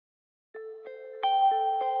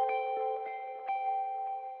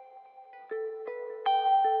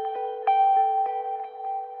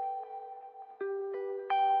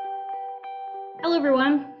Hello,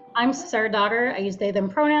 everyone. I'm Sarah Dotter. I use they, them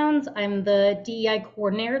pronouns. I'm the DEI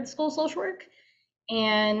coordinator at the School of Social Work.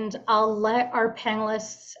 And I'll let our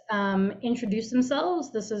panelists introduce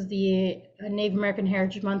themselves. This is the Native American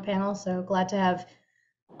Heritage Month panel, so glad to have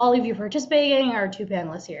all of you participating, our two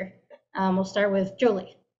panelists here. We'll start with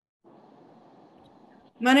Jolie.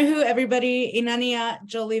 Manahu, everybody. Inania,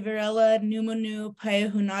 Jolie Varela, Numunu,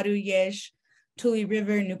 Payahunaru Yesh, Tuli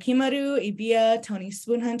River, Nukimaru, Ibia, Tony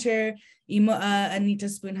Spoonhunter, Imoa, Anita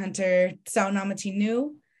Spoonhunter, Saunamati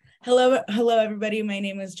Nu. Hello, everybody. My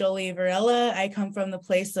name is Jolie Varela. I come from the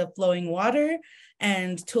place of flowing water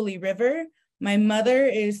and Tuli River. My mother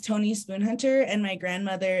is Tony Spoonhunter and my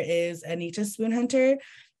grandmother is Anita Spoonhunter.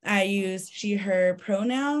 I use she, her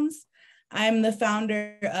pronouns. I'm the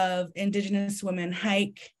founder of Indigenous Women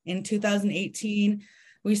Hike. In 2018,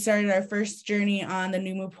 we started our first journey on the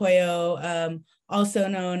Numupoyo, also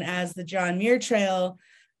known as the John Muir Trail,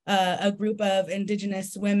 a group of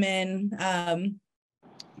Indigenous women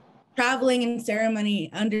traveling in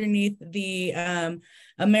ceremony underneath the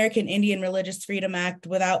American Indian Religious Freedom Act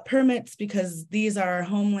without permits, because these are our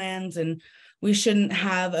homelands and we shouldn't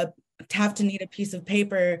have to need a piece of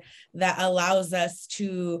paper that allows us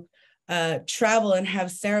to travel and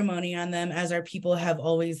have ceremony on them as our people have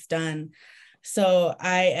always done. So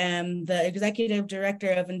I am the executive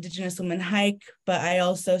director of Indigenous Women Hike, but I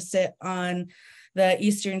also sit on the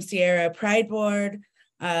Eastern Sierra Pride Board.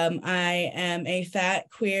 I am a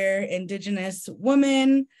fat, queer, Indigenous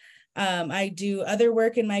woman. I do other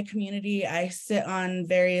work in my community. I sit on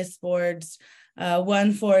various boards,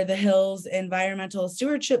 one for the Hills Environmental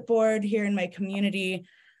Stewardship Board here in my community,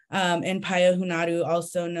 in Payahunaru,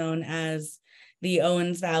 also known as the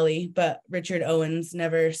Owens Valley, but Richard Owens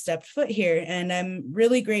never stepped foot here. And I'm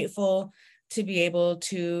really grateful to be able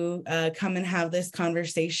to come and have this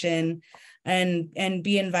conversation and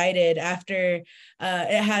be invited after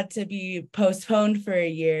it had to be postponed for a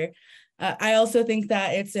year. I also think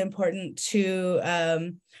that it's important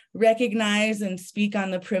to recognize and speak on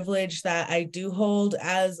the privilege that I do hold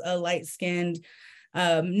as a light-skinned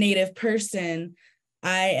Native person.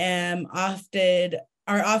 I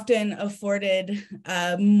are often afforded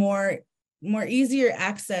more easier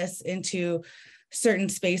access into certain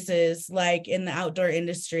spaces, like in the outdoor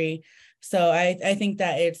industry. So I think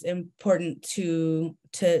that it's important to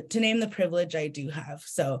name the privilege I do have.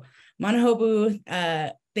 So Manahobu,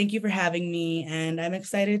 thank you for having me, and I'm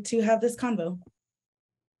excited to have this convo.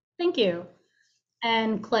 Thank you.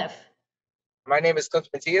 And Cliff. My name is Cliff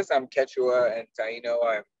Matias. I'm Quechua and Taino.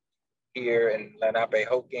 I'm here in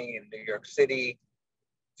Lenapehoking in New York City.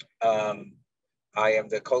 I am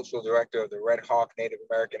the cultural director of the Red Hawk Native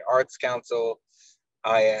American Arts Council.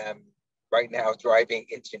 I am right now driving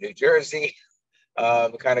into New Jersey.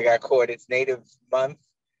 Kind of got caught. It's Native Month,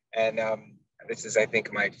 and this is, I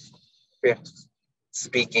think, my 5th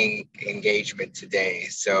speaking engagement today.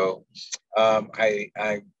 So I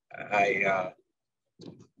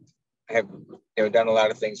have done a lot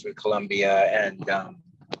of things with Columbia and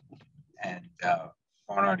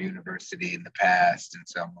Barnard University in the past, and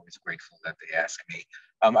so I'm always grateful that they ask me.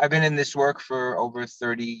 I've been in this work for over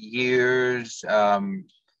 30 years.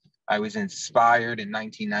 I was inspired in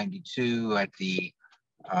 1992 at the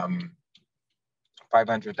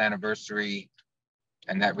 500th anniversary,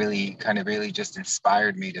 and that really just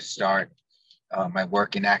inspired me to start my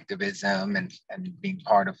work in activism and being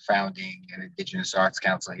part of founding an Indigenous Arts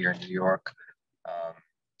Council here in New York.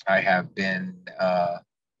 I have been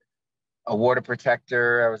a water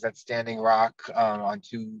protector. I was at Standing Rock on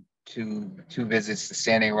two visits to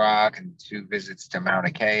Standing Rock and 2 visits to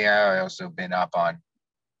Mauna Kea. I also been up on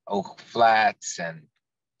Oak Flats and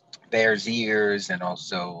Bears Ears, and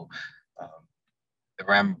also the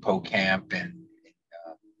Ramapo Camp in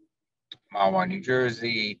Mahwah, New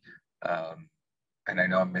Jersey. And I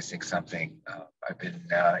know I'm missing something. I've been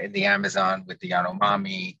in the Amazon with the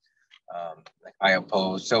Yanomami, like I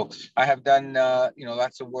oppose. So I have done,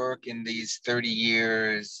 lots of work in these 30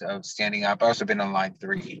 years of standing up. I've also been on Line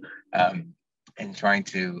 3 and trying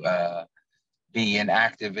to be an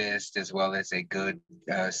activist as well as a good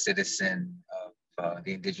citizen of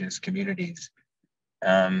the Indigenous communities.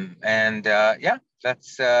 Yeah,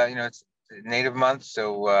 that's, it's Native Month.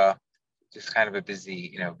 So just kind of a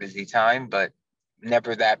busy time, but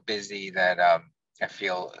never that busy that I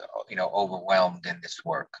feel, overwhelmed in this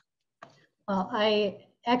work. Well, I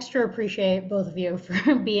extra appreciate both of you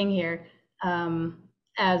for being here,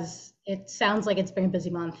 as it sounds like it's been a busy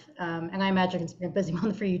month, and I imagine it's been a busy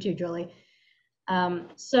month for you too, Jolie.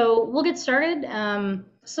 So we'll get started.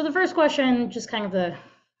 So the first question, just kind of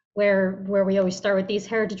where we always start with these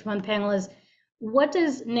Heritage Month panel is, what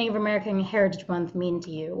does Native American Heritage Month mean to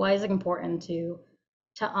you? Why is it important to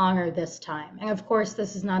honor this time? And of course,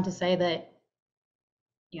 this is not to say that,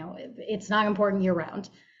 you know, it's not important year round.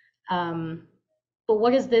 But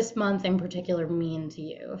what does this month in particular mean to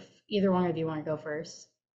you? If either one of you want to go first.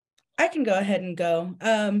 I can go ahead and go.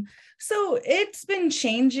 So it's been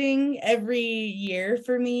changing every year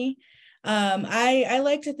for me. I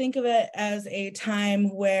like to think of it as a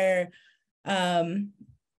time where,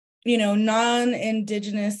 you know,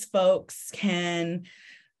 non-Indigenous folks can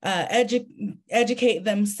educate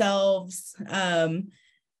themselves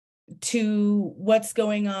to what's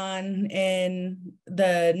going on in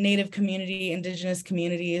the Native community, Indigenous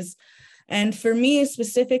communities. And for me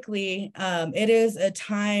specifically, it is a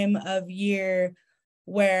time of year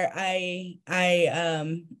where I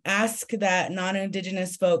ask that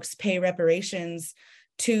non-Indigenous folks pay reparations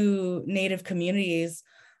to Native communities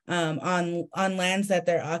on lands that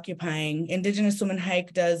they're occupying. Indigenous Women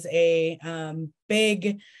Hike does a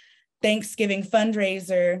big Thanksgiving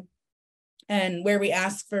fundraiser, and where we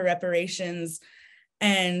ask for reparations.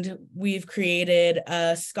 And we've created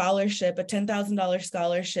a scholarship, a $10,000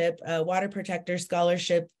 scholarship, a water protector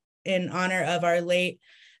scholarship in honor of our late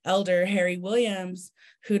elder, Harry Williams,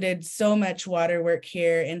 who did so much water work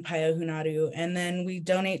here in Payahunadu. And then we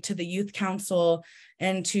donate to the Youth Council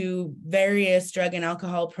and to various drug and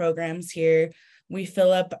alcohol programs here. We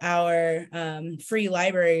fill up our free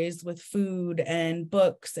libraries with food and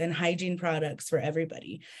books and hygiene products for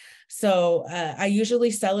everybody. So I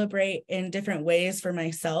usually celebrate in different ways for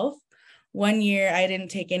myself. One year I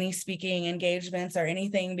didn't take any speaking engagements or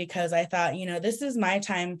anything because I thought, you know, this is my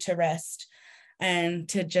time to rest and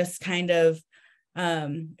to just kind of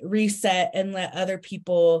reset and let other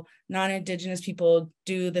people, non-Indigenous people,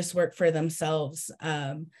 do this work for themselves.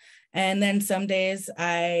 And then some days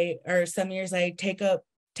some years I take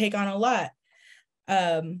on a lot.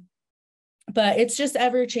 But it's just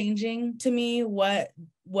ever changing to me what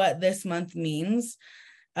this month means.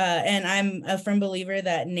 And I'm a firm believer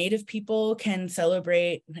that Native people can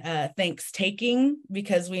celebrate Thanksgiving,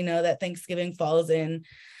 because we know that Thanksgiving falls in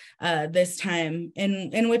this time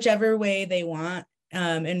in whichever way they want,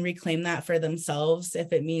 and reclaim that for themselves.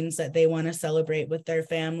 If it means that they want to celebrate with their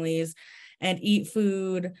families and eat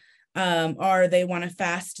food, or they want to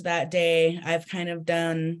fast that day. I've kind of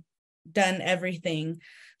done everything.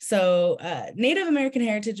 So Native American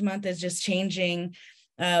Heritage Month is just changing.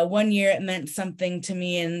 One year it meant something to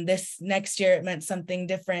me, and this next year it meant something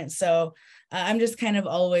different. So I'm just kind of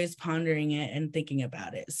always pondering it and thinking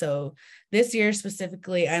about it. So this year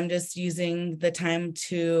specifically, I'm just using the time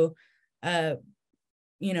to,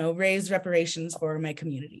 you know, raise reparations for my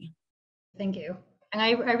community. Thank you. And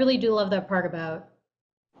I really do love that part about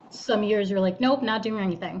some years you're like, nope, not doing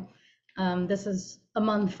anything. This is a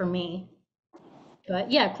month for me.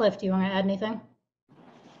 But yeah, Cliff, do you want to add anything?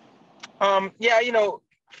 Yeah, you know,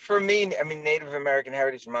 for me, I mean, Native American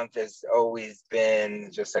Heritage Month has always been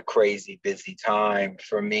just a crazy busy time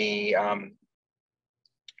for me,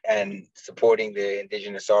 and supporting the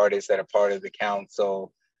Indigenous artists that are part of the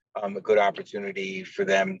council, a good opportunity for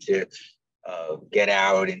them to get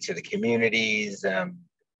out into the communities,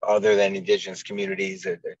 other than Indigenous communities,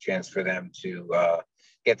 a chance for them to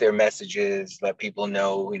get their messages, let people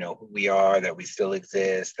know, you know, who we are, that we still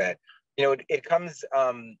exist, that, you know, it comes,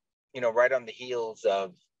 you know, right on the heels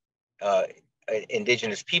of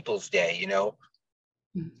Indigenous Peoples Day, you know,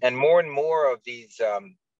 and more of these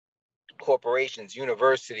corporations,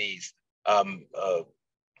 universities,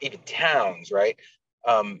 even towns, right,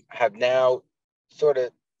 have now sort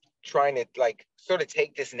of trying to sort of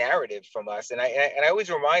take this narrative from us. And I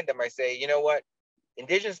always remind them, I say, you know what?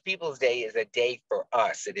 Indigenous Peoples Day is a day for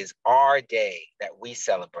us. It is our day that we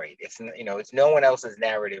celebrate. It's, you know, it's no one else's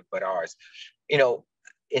narrative but ours. You know,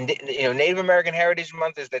 Native American Heritage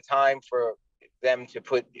Month is the time for them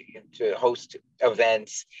to host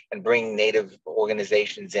events and bring Native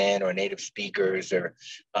organizations in, or Native speakers, or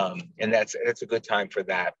and that's a good time for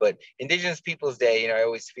that. But Indigenous Peoples Day, you know, I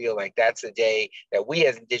always feel like that's a day that we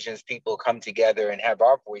as Indigenous people come together and have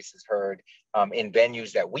our voices heard in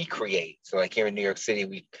venues that we create. So like here in New York City,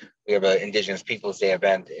 we have an Indigenous Peoples Day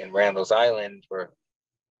event in Randall's Island for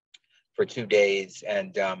 2 days.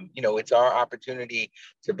 And, you know, it's our opportunity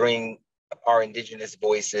to bring our Indigenous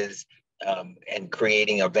voices and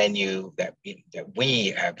creating a venue that we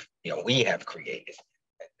have created.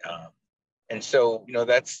 And so, you know,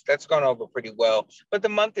 that's gone over pretty well. But the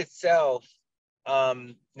month itself,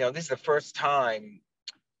 you know, this is the first time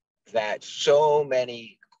that so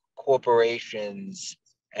many corporations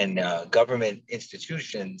and government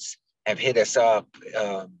institutions have hit us up,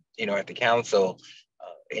 you know, at the council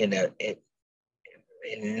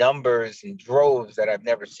in numbers and droves that I've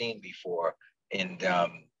never seen before. And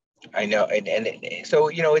I know, and so,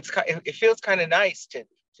 you know, it feels kind of nice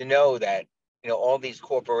to know that, you know, all these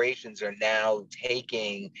corporations are now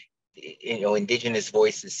taking, you know, indigenous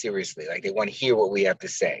voices seriously. Like, they want to hear what we have to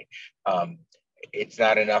say. It's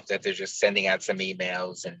not enough that they're just sending out some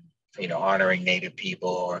emails and, you know, honoring Native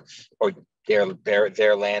people or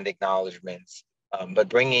their land acknowledgements, but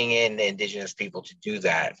bringing in indigenous people to do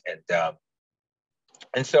that.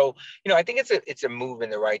 And so, you know, I think it's a move in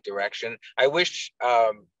the right direction. I wish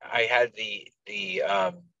I had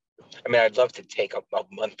I mean, I'd love to take a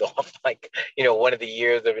month off, like, you know, one of the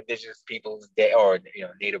years of Indigenous Peoples Day, or, you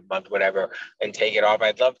know, Native Month, whatever, and take it off.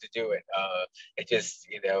 I'd love to do it. It just,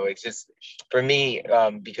 you know, it's just for me,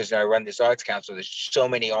 because I run this arts council. There's so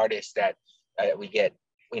many artists that we get,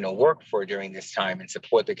 you know, work for during this time and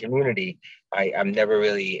support the community. I'm never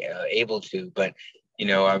really able to, but, you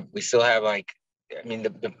know, we still have, like, I mean,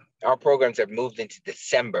 our programs have moved into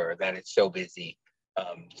December, that it's so busy.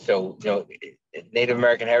 So, you know, Native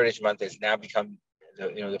American Heritage Month has now become,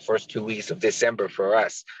 you know, the first 2 weeks of December for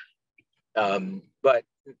us. But,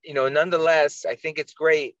 you know, nonetheless, I think it's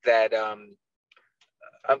great that,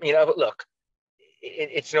 you know, look,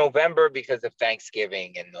 it's November because of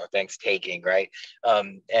Thanksgiving or Thanksgiving, right?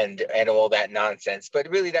 And all that nonsense. But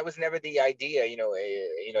really, that was never the idea. You know,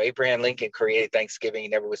 Abraham Lincoln created Thanksgiving. He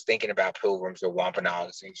never was thinking about pilgrims or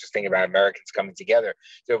Wampanoags. He was just thinking about Americans coming together.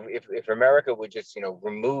 So if America would just, you know,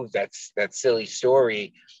 remove that silly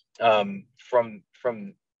story from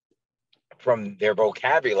their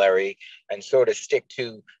vocabulary and sort of stick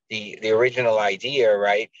to the original idea,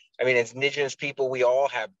 right? I mean, as Indigenous people, we all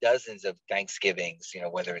have dozens of Thanksgivings, you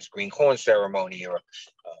know, whether it's green corn ceremony or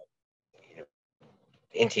you know,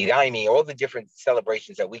 Inti Daimi, all the different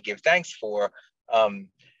celebrations that we give thanks for.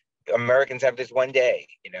 Americans have this one day,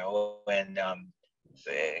 you know, and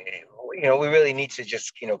you know, we really need to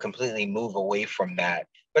just, you know, completely move away from that.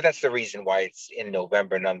 But that's the reason why it's in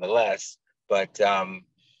November, nonetheless. But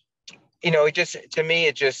you know, it just, to me,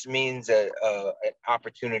 it just means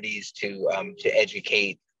opportunities to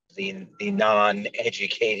educate the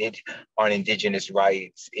non-educated on Indigenous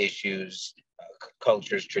rights issues,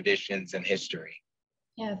 cultures, traditions, and history.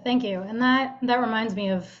 Yeah, thank you. And that reminds me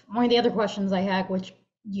of one of the other questions I had, which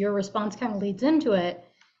your response kind of leads into it,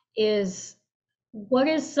 is what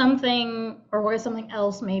is something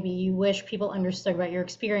else maybe you wish people understood about your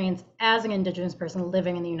experience as an Indigenous person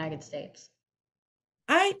living in the United States?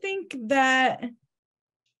 I think that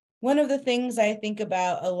one of the things I think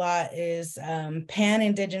about a lot is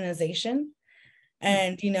pan-indigenization.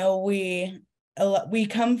 And, you know, we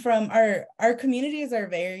come from, our communities are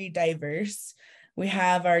very diverse. We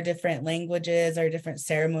have our different languages, our different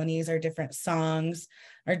ceremonies, our different songs,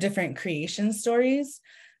 our different creation stories.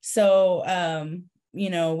 So, you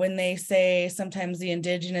know, when they say sometimes the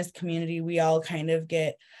Indigenous community, we all kind of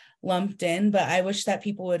get lumped in, but I wish that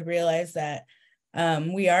people would realize that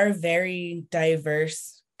we are very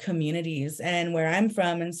diverse communities. And where I'm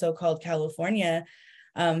from, in so-called California,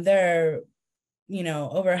 there are, you know,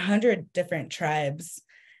 over 100 different tribes,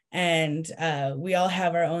 and we all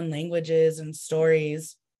have our own languages and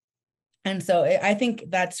stories. And so I think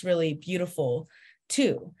that's really beautiful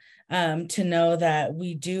too, to know that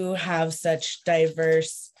we do have such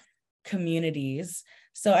diverse communities.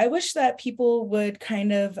 So I wish that people would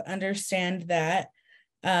kind of understand that.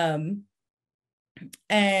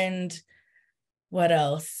 And what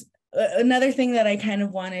else? Another thing that I kind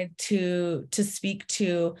of wanted to speak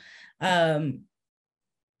to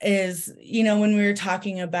is, you know, when we were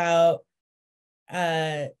talking about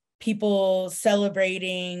people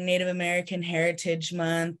celebrating Native American Heritage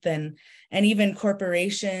Month and even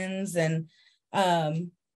corporations, and how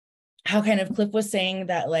kind of Cliff was saying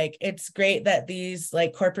that, like, it's great that these,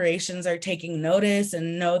 like, corporations are taking notice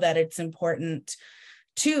and know that it's important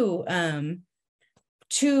to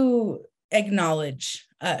acknowledge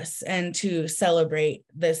us and to celebrate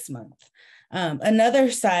this month. Another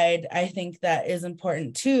side I think that is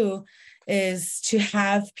important too is to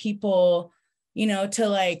have people, you know, to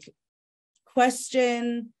like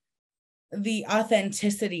question the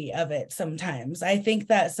authenticity of it sometimes. I think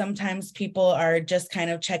that sometimes people are just kind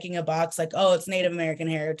of checking a box like, oh, it's Native American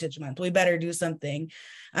Heritage Month, we better do something.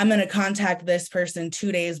 I'm going to contact this person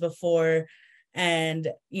 2 days before and,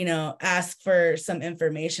 you know, ask for some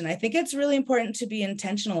information. I think it's really important to be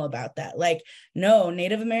intentional about that. Like, no,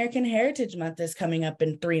 Native American Heritage Month is coming up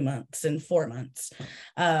in 3 months and 4 months,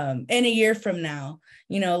 in a year from now.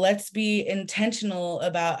 You know, let's be intentional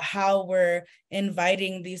about how we're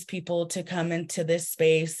inviting these people to come into this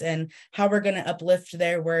space, and how we're going to uplift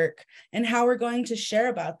their work, and how we're going to share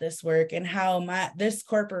about this work, and how this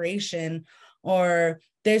corporation or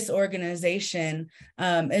this organization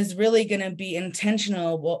is really going to be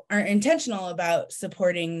intentional about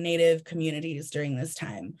supporting Native communities during this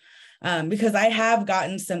time. Because I have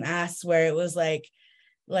gotten some asks where it was like,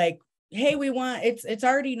 hey, it's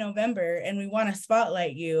already November and we want to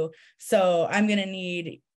spotlight you. So I'm going to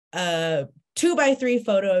need a 2x3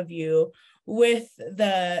 photo of you with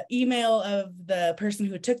the email of the person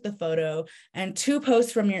who took the photo, and 2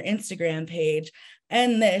 posts from your Instagram page,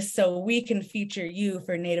 and this, so we can feature you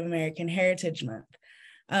for Native American Heritage Month.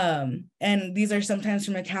 And these are sometimes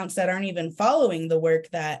from accounts that aren't even following the work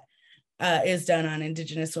that is done on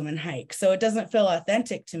Indigenous Women Hike. So it doesn't feel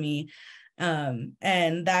authentic to me.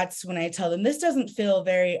 And that's when I tell them, this doesn't feel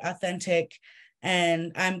very authentic,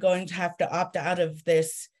 and I'm going to have to opt out of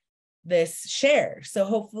this share. So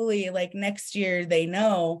hopefully, like, next year they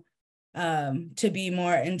know to be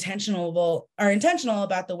more intentional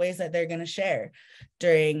about the ways that they're going to share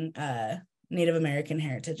during Native American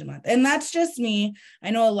Heritage Month. And that's just me. I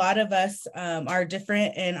know a lot of us are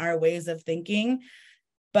different in our ways of thinking,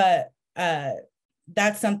 but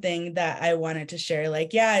that's something that I wanted to share.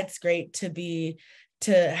 Like, yeah, it's great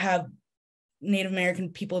to have Native American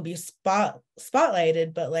people be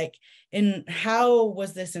spotlighted, but like, in how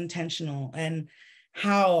was this intentional, and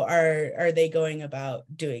how are they going about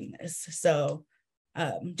doing this? So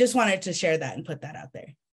just wanted to share that and put that out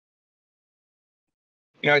there.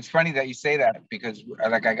 You know, it's funny that you say that, because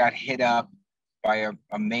like, I got hit up by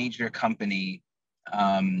a major company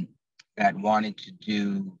that wanted to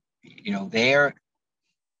do, you know,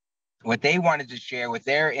 what they wanted to share with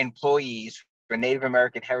their employees for Native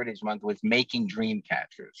American Heritage Month was making dream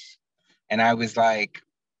catchers. And I was like,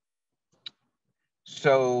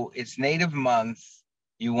 so it's Native Month,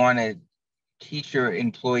 you want to teach your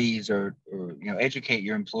employees, or you know, educate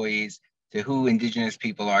your employees to who Indigenous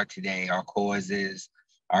people are today, our causes,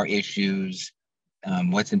 our issues,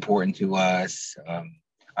 what's important to us,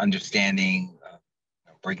 understanding,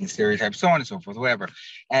 breaking stereotypes, so on and so forth, whatever.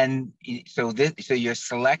 And so you're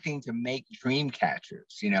selecting to make dream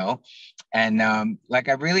catchers, you know, and like,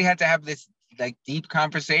 I really had to have this like deep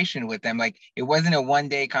conversation with them. Like, it wasn't a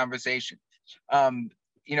one-day conversation.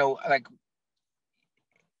 You know, like,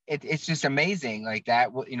 it's just amazing, like, that,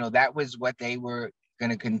 you know, that was what they were going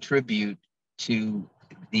to contribute to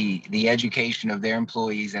the education of their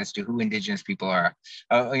employees as to who Indigenous people are.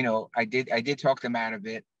 You know, I did talk them out of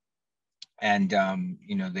it, and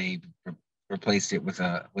you know, they replaced it with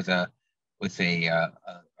a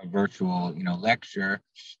virtual, you know, lecture.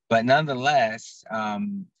 But nonetheless,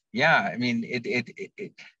 yeah, I mean,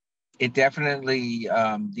 it definitely,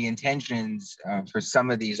 the intentions for some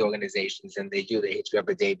of these organizations, and they hit you up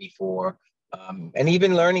a day before, and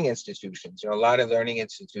even learning institutions, you know, a lot of learning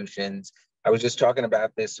institutions. I was just talking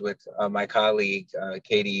about this with my colleague,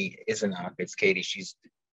 Katie Isenach. It's Katie, she's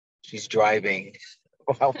driving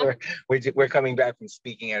while we're coming back from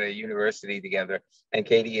speaking at a university together. And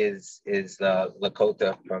Katie is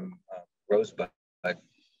Lakota from Rosebud.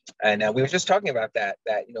 And we were just talking about that,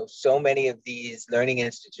 you know, so many of these learning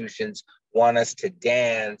institutions want us to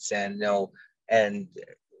dance, and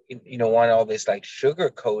you know, want all this like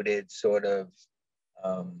sugar-coated sort of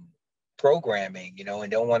programming, you know,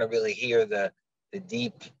 and don't want to really hear the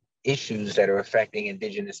deep issues that are affecting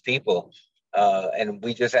Indigenous people. And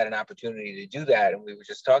we just had an opportunity to do that, and we were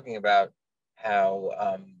just talking about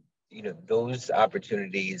how you know, those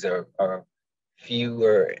opportunities are few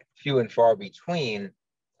and far between.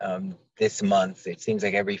 This month, it seems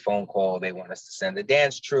like every phone call, they want us to send a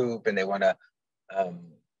dance troupe, and they want to,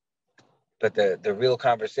 but the real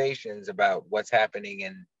conversations about what's happening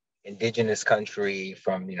in Indigenous country,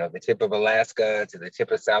 from, you know, the tip of Alaska to the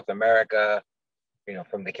tip of South America, you know,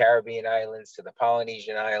 from the Caribbean islands to the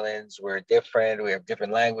Polynesian islands, we're different. We have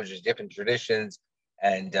different languages, different traditions,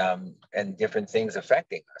 and different things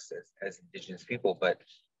affecting us as Indigenous people. But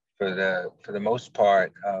for the most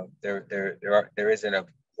part, there isn't a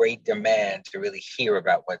great demand to really hear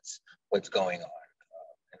about what's going on,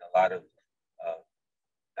 and a lot of,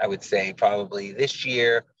 I would say, probably this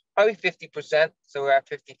year, probably 50%. So we're at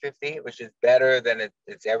 50-50, which is better than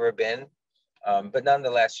it's ever been. But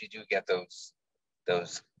nonetheless, you do get those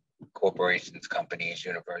corporations, companies,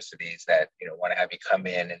 universities that, you know, want to have you come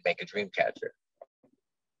in and make a dream catcher.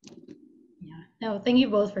 Yeah, No, thank you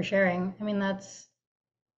both for sharing. I mean,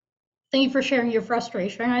 thank you for sharing your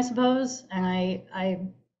frustration, I suppose. And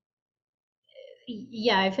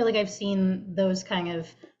yeah, I feel like I've seen those kind of,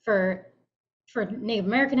 for Native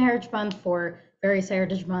American Heritage Month, for various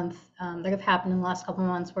Heritage Month, that have happened in the last couple of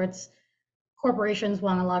months, where it's corporations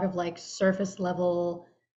want a lot of like surface level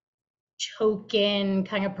token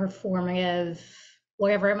kind of performative,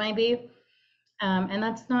 whatever it might be. And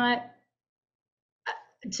that's not,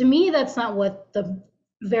 to me, that's not what the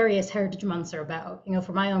various heritage months are about. You know,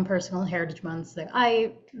 for my own personal heritage months that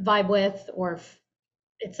I vibe with, or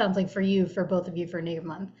it sounds like for you, for both of you, for Native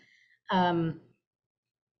Month, um,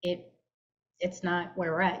 it's not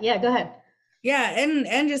where we're at. Yeah, go ahead. Yeah,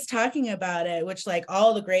 and just talking about it, which like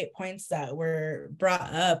all the great points that were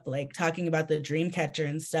brought up, like talking about the dream catcher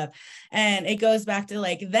and stuff. And it goes back to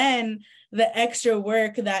like then the extra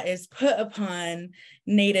work that is put upon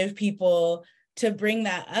Native people to bring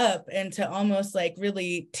that up and to almost like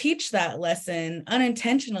really teach that lesson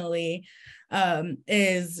unintentionally,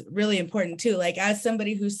 is really important too. Like as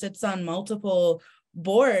somebody who sits on multiple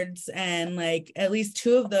boards, and like at least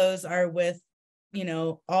two of those are with, you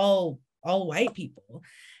know, all white people,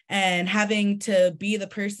 and having to be the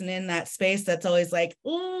person in that space that's always like,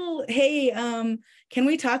 oh, hey, can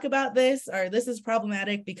we talk about this, or this is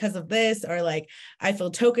problematic because of this, or like I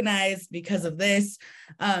feel tokenized because of this.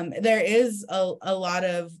 There is a lot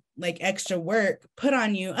of like extra work put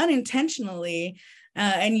on you unintentionally,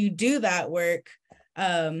 and you do that work,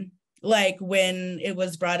 like when it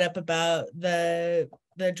was brought up about the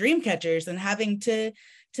dream catchers and having to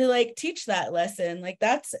like teach that lesson, like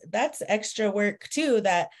that's extra work too,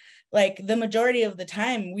 that like the majority of the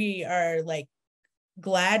time we are like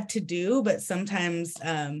glad to do, but sometimes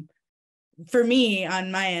for me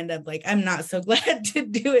on my end of like I'm not so glad to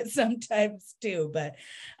do it sometimes too, but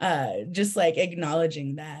just like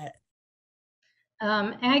acknowledging that.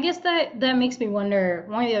 And I guess that makes me wonder,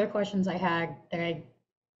 one of the other questions I had that I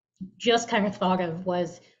just kind of thought of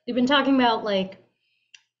was, we've been talking about like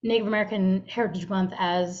Native American Heritage Month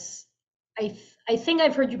as, I think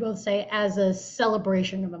I've heard you both say, as a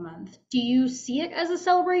celebration of a month. Do you see it as a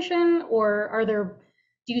celebration, or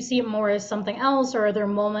do you see it more as something else, or are there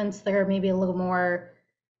moments that are maybe a little more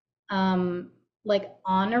like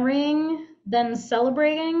honoring than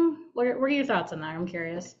celebrating? What are your thoughts on that? I'm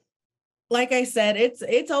curious. Like I said,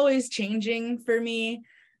 it's always changing for me.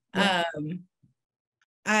 Yeah.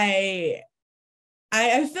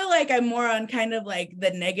 I feel like I'm more on kind of like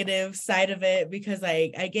the negative side of it, because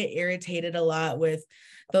I get irritated a lot with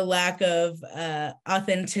the lack of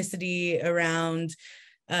authenticity around,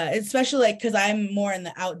 especially like because I'm more in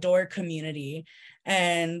the outdoor community,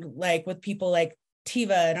 and like with people like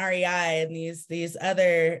Tiva and REI and these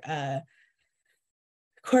other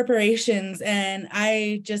corporations, and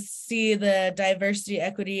I just see the diversity,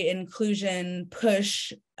 equity, inclusion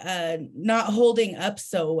push not holding up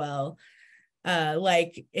so well.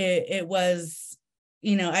 Like it was,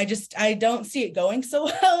 you know, I don't see it going so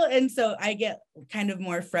well. And so I get kind of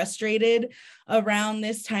more frustrated around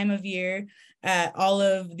this time of year at all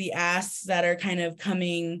of the asks that are kind of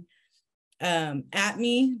coming at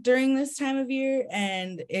me during this time of year.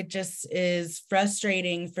 And it just is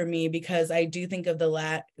frustrating for me, because I do think of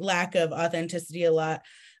the lack of authenticity a lot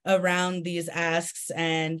around these asks,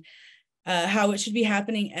 and how it should be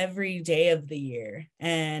happening every day of the year,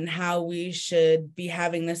 and how we should be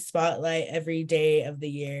having this spotlight every day of the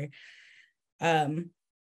year. And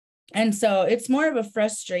so it's more of a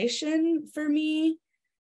frustration for me.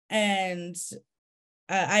 And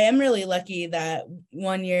I am really lucky that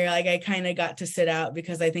one year, like I kind of got to sit out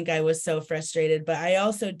because I think I was so frustrated. But I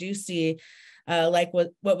also do see, like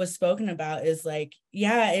what was spoken about is like,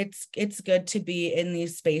 yeah, it's good to be in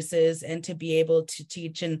these spaces and to be able to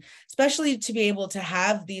teach, and especially to be able to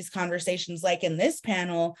have these conversations like in this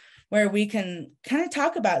panel, where we can kind of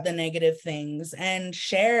talk about the negative things and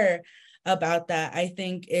share about that, I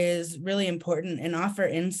think is really important, and offer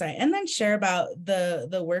insight, and then share about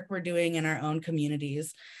the work we're doing in our own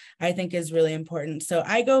communities, I think is really important. So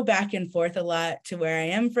I go back and forth a lot to where I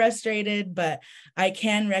am frustrated, but I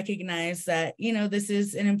can recognize that, you know, this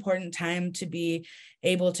is an important time to be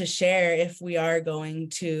able to share if we are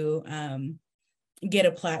going to get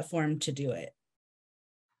a platform to do it.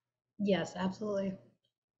 Yes, absolutely.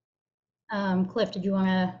 Cliff, did you want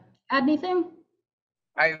to add anything?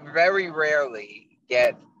 I very rarely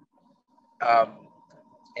get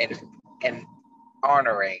in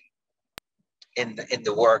honoring in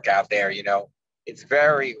the work out there. You know, it's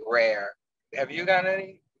very rare. Have you got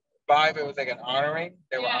any vibe? It was like an honoring.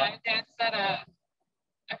 I danced at a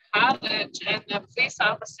college, and the police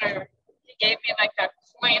officer, he gave me like a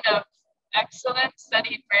coin of excellence that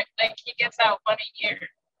he gets out one a year.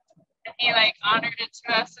 And he like honored it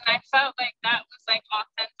to us. And I felt like that was like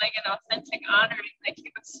an authentic honoring. Like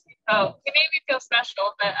he made me feel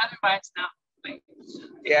special, but otherwise not. Like,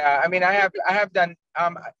 yeah, I mean, I have done,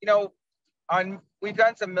 we've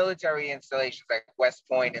done some military installations like West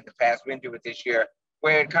Point in the past. We didn't do it this year,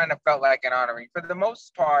 where it kind of felt like an honoring. For the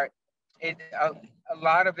most part, a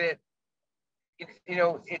lot of it,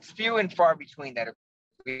 it's few and far between that it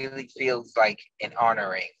really feels like an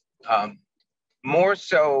honoring. More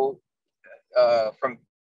so from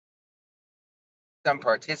some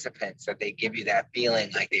participants, that they give you that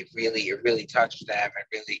feeling like it really touched them and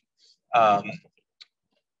really,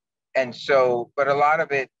 and so, but a lot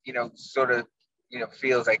of it, sort of,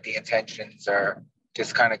 feels like the intentions are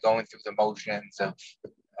just kind of going through the motions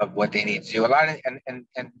of what they need to do. A lot of,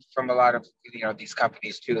 and from a lot of, these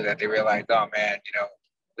companies too, that they realize, oh man,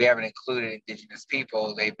 we haven't included Indigenous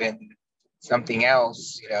people. They've been something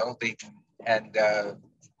else,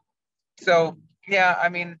 so, yeah, I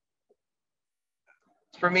mean,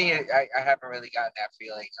 for me, I haven't really gotten that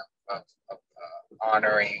feeling of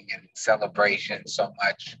honoring and celebration so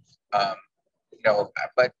much,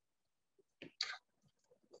 but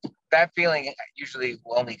that feeling usually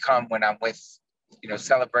will only come when I'm with,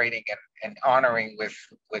 celebrating and honoring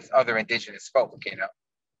with other Indigenous folk,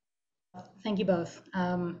 Thank you both.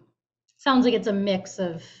 Sounds like it's a mix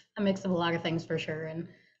of a lot of things for sure. And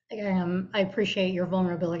I appreciate your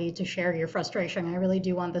vulnerability to share your frustration. I really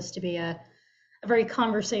do want this to be a very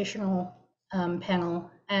conversational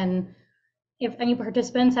panel. And if any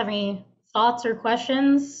participants have any thoughts or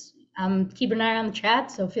questions, keep an eye on the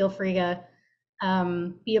chat. So feel free to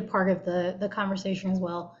be a part of the conversation as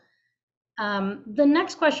well. The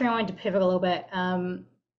next question I wanted to pivot a little bit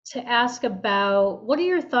to ask about, what are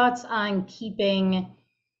your thoughts on keeping,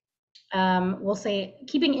 we'll say,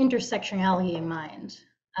 keeping intersectionality in mind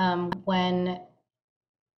when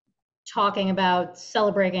talking about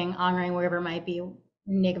celebrating, honoring, whatever it might be,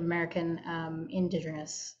 Native American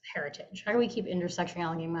Indigenous heritage? How do we keep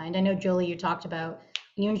intersectionality in mind? I know, Jolie, you talked about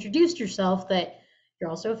when you introduced yourself that you're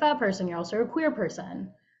also a fat person, you're also a queer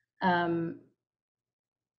person.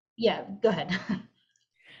 Yeah, go ahead.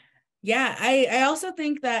 Yeah, I also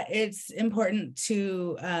think that it's important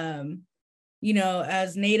to,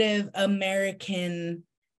 as Native American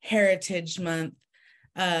Heritage Month,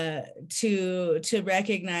 to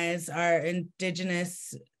recognize our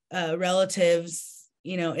Indigenous relatives,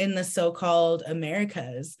 in the so-called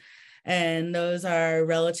Americas. And those are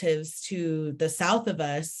relatives to the south of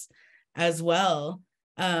us as well.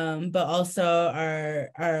 But also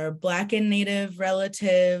our Black and Native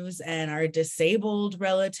relatives and our disabled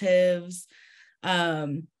relatives,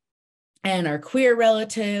 and our queer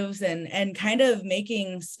relatives, and kind of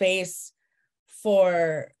making space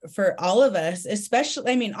for all of us,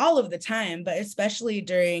 especially, I mean, all of the time, but especially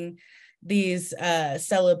during these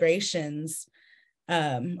celebrations,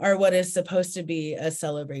 or what is supposed to be a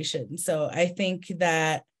celebration. So I think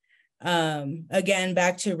that, again,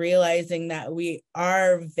 back to realizing that we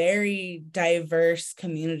are very diverse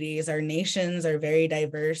communities, our nations are very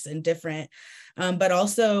diverse and different, but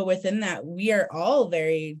also within that, we are all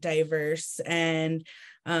very diverse. And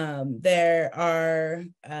there are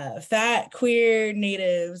fat, queer,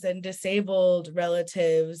 Natives, and disabled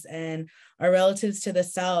relatives, and our relatives to the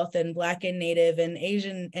South, and Black and Native, and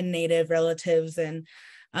Asian and Native relatives, and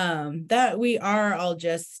that we are all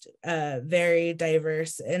just very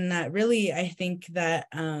diverse. And that really, I think that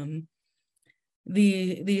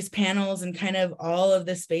these panels and kind of all of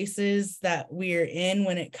the spaces that we're in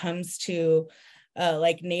when it comes to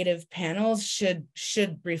like Native panels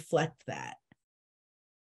should reflect that.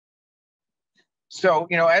 So,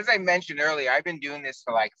 as I mentioned earlier, I've been doing this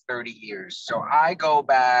for like 30 years. So I go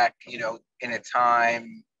back, in a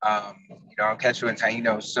time, I'm Quechua and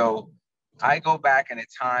Taino. So I go back in a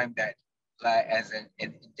time that, as an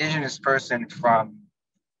Indigenous person from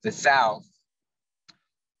the South,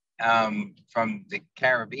 from the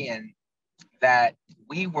Caribbean, that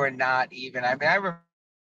we were not even, I mean,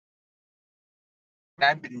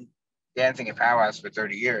 I've been dancing at powwows for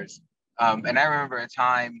 30 years. And I remember a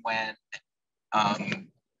time when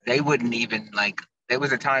they wouldn't even there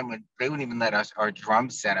was a time when they wouldn't even let us our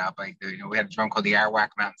drums set up. Like, we had a drum called the Arawak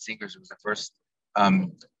Mountain Singers. It was the first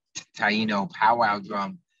Taino powwow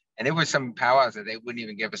drum. And there were some powwows that they wouldn't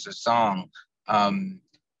even give us a song.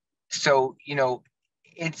 So,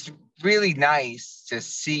 it's really nice to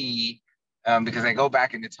see, because I go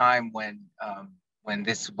back in the time when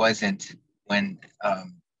this wasn't, when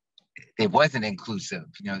it wasn't inclusive.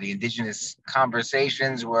 The Indigenous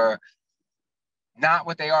conversations were not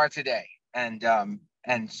what they are today. And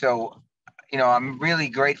so I'm really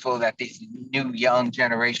grateful that this new young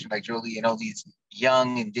generation like Jolie and all these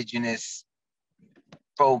young Indigenous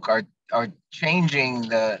folk are changing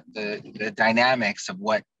the dynamics of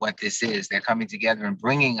what this is. They're coming together and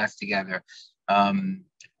bringing us together. I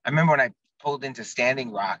remember when I pulled into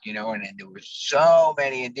Standing Rock, and there were so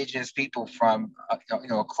many Indigenous people from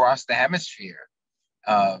across the hemisphere,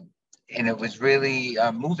 and it was really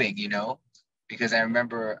moving, because I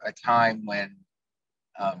remember a time when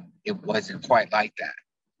it wasn't quite like that,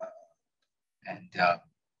 and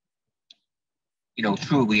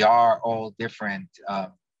true, we are all different.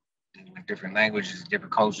 Different languages,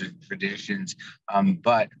 different cultures, traditions.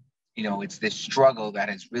 But it's this struggle that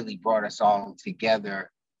has really brought us all together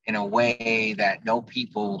in a way that no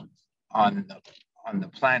people on the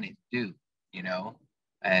planet do.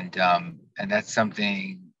 And that's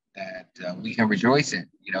something that we can rejoice in.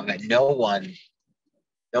 That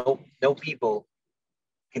no people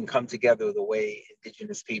can come together the way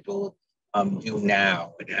Indigenous people do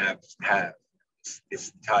now, and have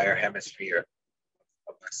this entire hemisphere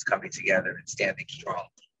of us coming together and standing strong.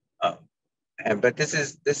 But this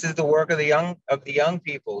is the work of the young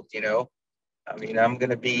people. I mean, I'm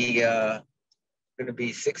gonna be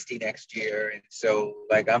 60 next year, and so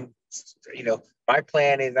like my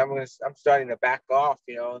plan is I'm starting to back off.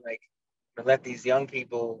 Like let these young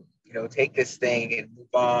people take this thing and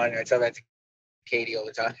move on. I tell that to Katie all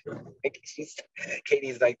the time.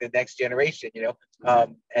 Katie's like the next generation. But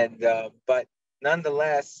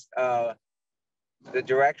nonetheless, the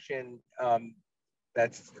direction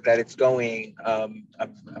that it's going, I'm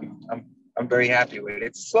very happy with it.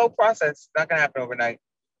 It's a slow process. It's not going to happen overnight,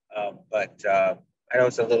 but I know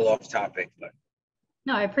it's a little off topic, but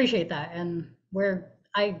No, I appreciate that, and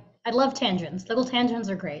I love tangents. Little tangents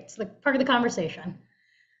are great. It's part of the conversation.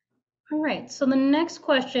 All right. So the next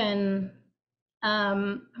question, I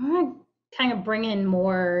want to kind of bring in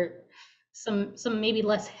more some maybe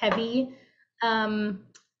less heavy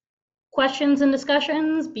questions and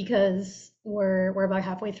discussions, because we're about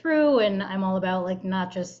halfway through, and I'm all about like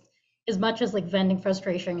not just as much as like venting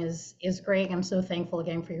frustration is great. I'm so thankful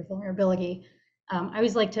again for your vulnerability. I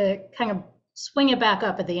always like to kind of swing it back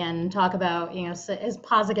up at the end and talk about as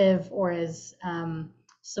positive or as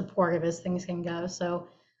supportive as things can go. So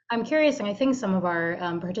I'm curious, and I think some of our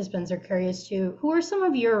participants are curious too. Who are some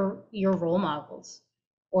of your role models,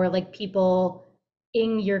 or like people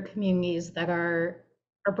in your communities that are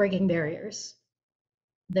breaking barriers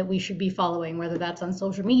that we should be following, whether that's on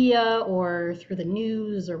social media or through the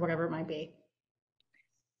news or whatever it might be?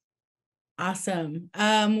 Awesome.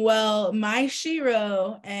 Well, my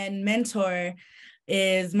shero and mentor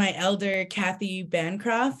is my elder, Kathy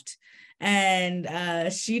Bancroft. And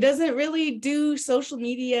she doesn't really do social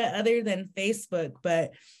media other than Facebook,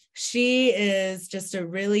 but she is just a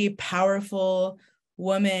really powerful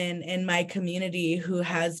woman in my community who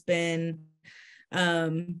has been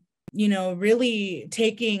really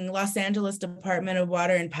taking Los Angeles Department of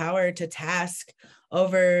Water and Power to task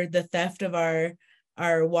over the theft of our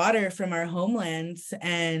water from our homelands,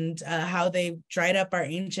 and how they've dried up our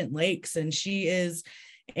ancient lakes. And she is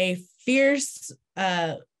a fierce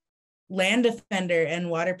land defender and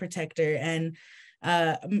water protector. And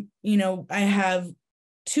I have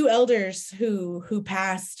two elders who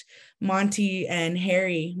passed, Monty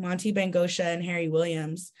Bangosha and Harry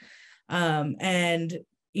Williams. And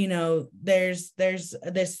there's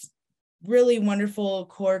this really wonderful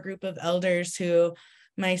core group of elders who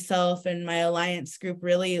myself and my alliance group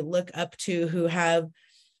really look up to, who have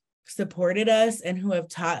supported us and who have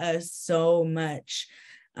taught us so much.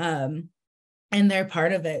 And they're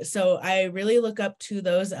part of it. So I really look up to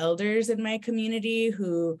those elders in my community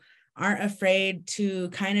who aren't afraid to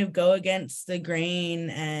kind of go against the grain,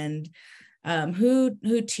 and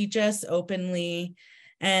who teach us openly.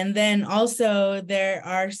 And then also there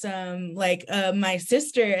are some like my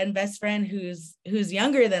sister and best friend who's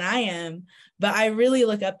younger than I am, but I really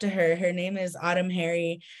look up to her. Her name is Autumn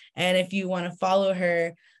Harry. And if you want to follow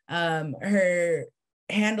her, her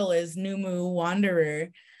handle is Numu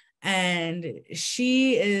Wanderer. And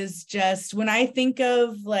she is just, when I think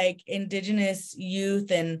of like Indigenous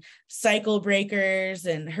youth and cycle breakers,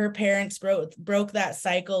 and her parents broke that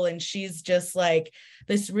cycle, and she's just like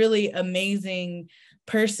this really amazing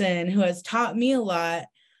person who has taught me a lot,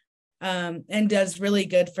 and does really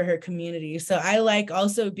good for her community. So I like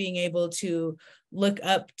also being able to look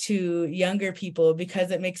up to younger people,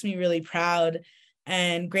 because it makes me really proud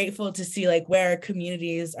and grateful to see like where our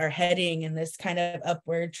communities are heading in this kind of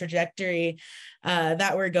upward trajectory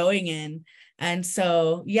that we're going in. And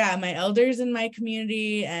so, yeah, my elders in my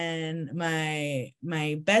community and my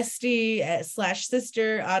bestie slash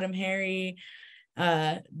sister, Autumn Harry,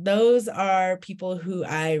 those are people who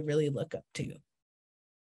I really look up to.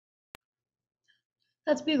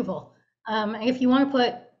 That's beautiful. If you want to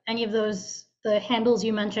put any of those, the handles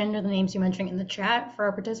you mentioned or the names you mentioned in the chat for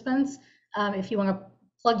our participants, if you want to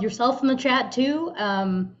plug yourself in the chat too,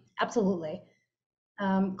 absolutely.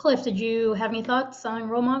 Cliff, did you have any thoughts on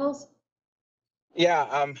role models?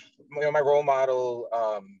 Yeah, my role model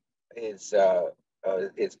is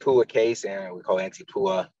Pua Case, and we call Auntie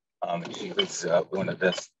Pua. She was one of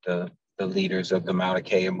the leaders of the Mauna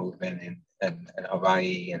Kea movement in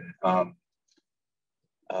Hawaii, and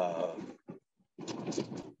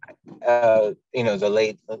the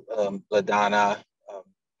late LaDonna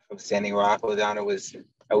from Standing Rock. LaDonna was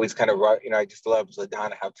always kind of, I just loved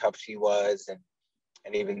LaDonna, how tough she was,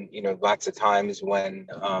 and even lots of times when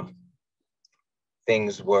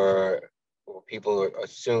things were, people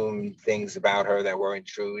assumed things about her that weren't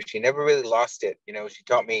true, she never really lost it. She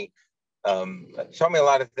taught me a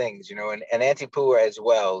lot of things, and Auntie Pua as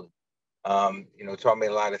well, taught me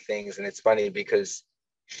a lot of things. And it's funny because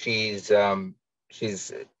she's also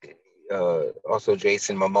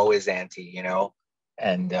Jason Momoa's auntie,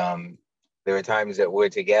 and there are times that we're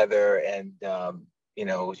together, and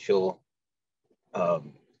she'll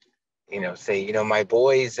say, my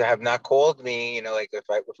boys have not called me, like if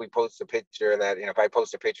we post a picture that, if I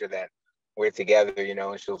post a picture that we're together,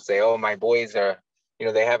 and she'll say, oh, my boys are,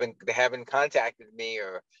 they haven't contacted me,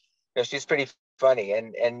 or she's pretty funny.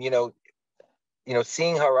 And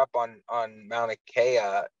seeing her up on Mauna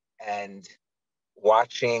Kea and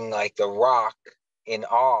watching like The Rock in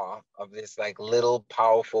awe of this like little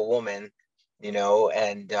powerful woman, and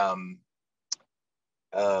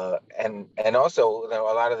also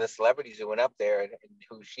a lot of the celebrities who went up there and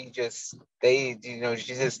who she just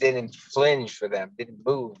didn't flinch for them, didn't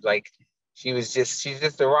move. Like she's just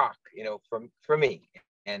The Rock, for me.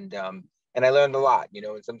 And I learned a lot,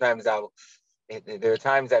 and sometimes there are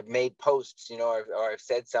times I've made posts, or I've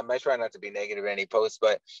said something. I try not to be negative in any posts,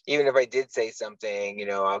 but even if I did say something,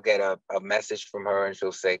 I'll get a message from her, and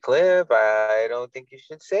she'll say, Cliff, I don't think you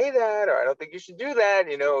should say that, or I don't think you should do that.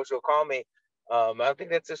 She'll call me. I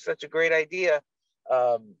think that's just such a great idea.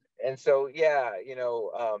 And so, yeah,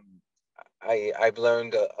 I've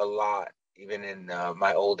learned a lot, even in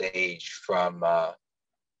my old age, from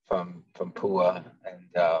Pua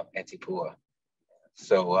and Auntie Pua.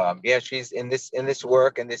 So yeah, she's in this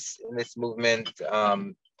work and in this movement,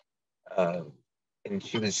 and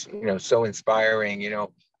she was so inspiring,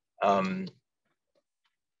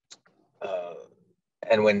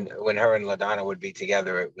 and when her and LaDonna would be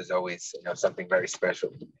together, it was always something very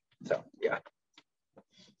special. So yeah.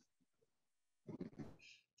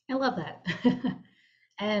 I love that.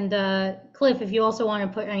 And Cliff, if you also want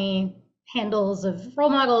to put any handles of role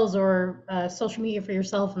models or social media for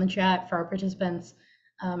yourself in the chat for our participants,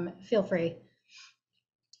 feel free.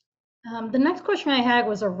 The next question I had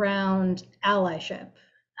was around allyship.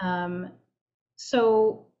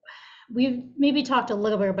 So we've maybe talked a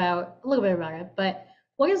little bit about it, but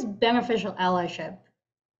what does beneficial allyship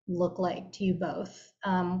look like to you both?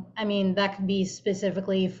 I mean, that could be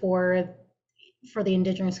specifically for the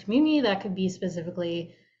Indigenous community, that could be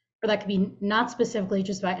specifically, or that could be not specifically,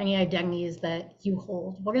 just about any identities that you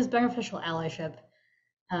hold. What does beneficial allyship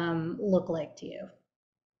look like to you?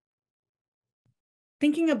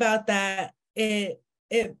 Thinking about that, I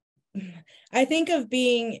think of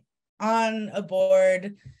being on a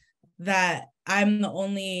board that I'm the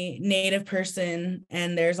only Native person,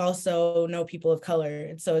 and there's also no people of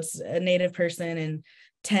color. So it's a Native person and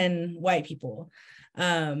 10 white people.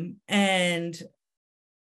 And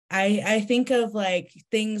I think of like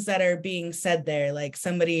things that are being said there. Like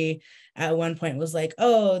somebody at one point was like,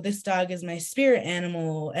 oh, this dog is my spirit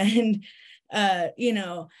animal. And,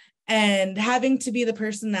 and having to be the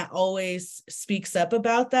person that always speaks up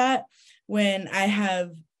about that when I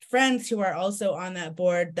have friends who are also on that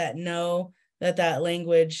board that know that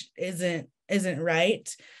language isn't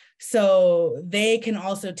right. So they can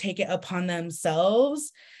also take it upon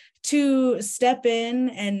themselves to step in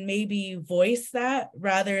and maybe voice that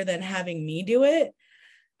rather than having me do it.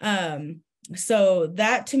 So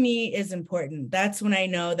that to me is important. That's when I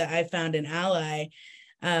know that I found an ally.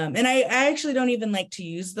 And I actually don't even like to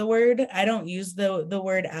use the word. I don't use the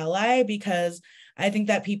word ally because I think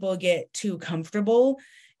that people get too comfortable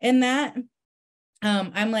in that.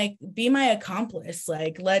 I'm like, be my accomplice.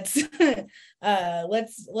 Like, let's do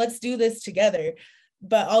this together.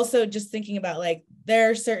 But also just thinking about like, there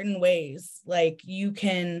are certain ways like you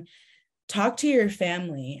can talk to your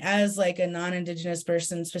family as like a non-Indigenous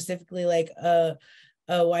person, specifically like a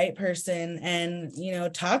white person, and, you know,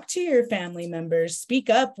 talk to your family members, speak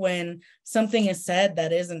up when something is said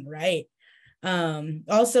that isn't right.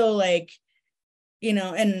 Also, like, you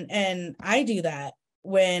know, and I do that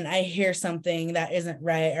when I hear something that isn't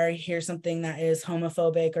right, or I hear something that is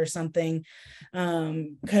homophobic or something,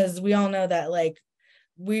 because we all know that, like,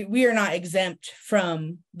 we are not exempt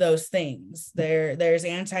from those things. There's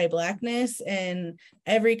anti-Blackness in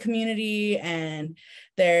every community, and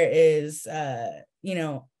there is you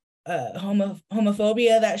know,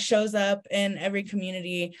 homophobia that shows up in every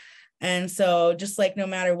community. And so, just like, no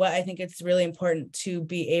matter what, I think it's really important to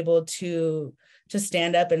be able to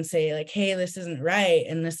stand up and say, like, hey, this isn't right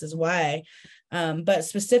and this is why. But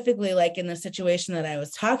specifically, like in the situation that I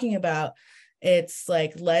was talking about, it's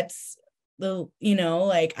like, you know,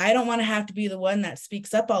 like, I don't want to have to be the one that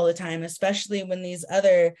speaks up all the time, especially when these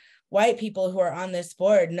other white people who are on this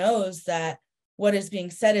board knows that what is being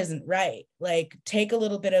said isn't right. Like, take a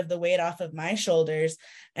little bit of the weight off of my shoulders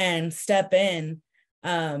and step in,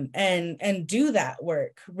 and do that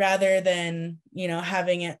work, rather than, you know,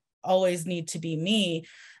 having it always need to be me.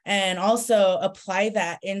 And also apply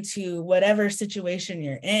that into whatever situation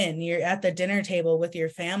you're in. You're at the dinner table with your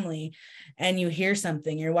family and you hear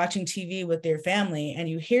something, you're watching TV with your family and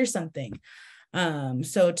you hear something.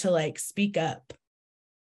 So to, like, speak up.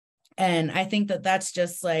 And I think that that's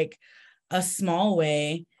just like a small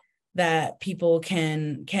way that people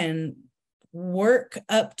can work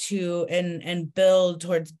up to and build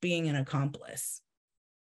towards being an accomplice.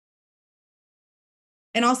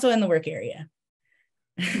 And also in the work area.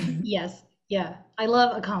 Yes. Yeah. I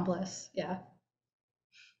love accomplice. Yeah.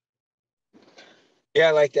 Yeah,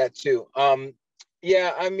 I like that too.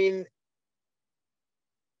 Yeah, I mean,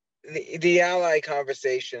 the ally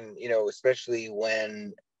conversation, you know, especially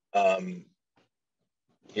when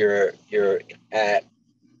you're at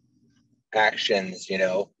actions, you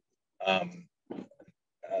know, um,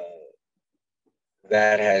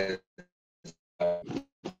 that has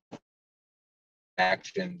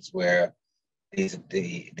actions where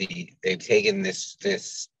they've taken this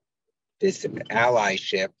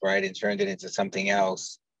allyship, right, and turned it into something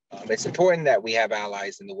else. It's important that we have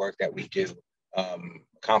allies in the work that we do,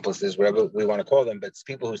 accomplices, whatever we want to call them, but it's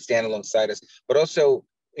people who stand alongside us. But also,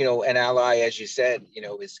 you know, an ally, as you said, you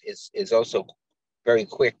know, is also very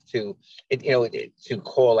quick to, to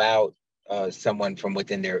call out someone from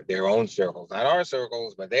within their own circles, not our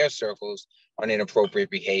circles, but their circles, on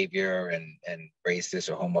inappropriate behavior and racist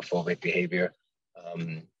or homophobic behavior.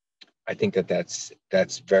 I think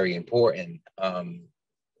that's very important.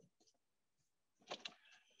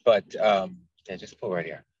 But yeah, just pull right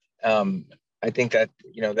here. I think that,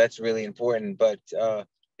 you know, that's really important. But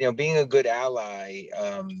you know, being a good ally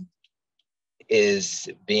is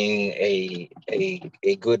being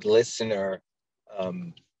a good listener,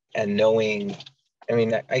 and knowing. I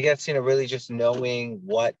mean, I guess, you know, really just knowing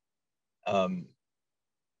what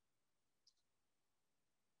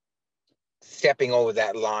stepping over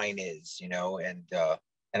that line is, you know, and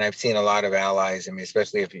I've seen a lot of allies. I mean,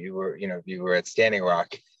 especially if you were, you know, if you were at Standing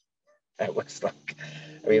Rock, that was like,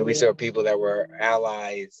 I mean, we saw people that were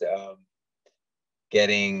allies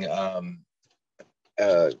getting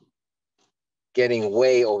getting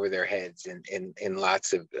way over their heads in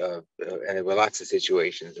lots of and there were lots of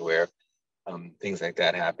situations where things like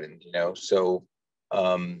that happened, you know. So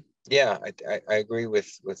yeah, I agree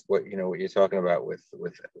with what, you know, what you're talking about with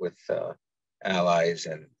allies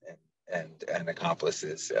and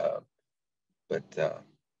accomplices. But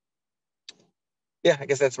yeah, I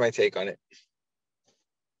guess that's my take on it.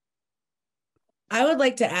 I would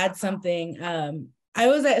like to add something. I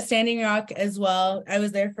was at Standing Rock as well. I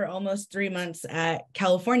was there for almost 3 months at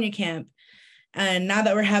California camp. And now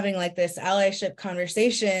that we're having like this allyship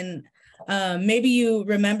conversation, maybe you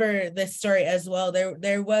remember this story as well.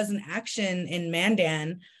 There was an action in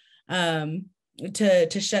Mandan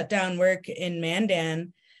to shut down work in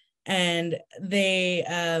Mandan. And they,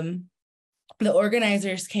 the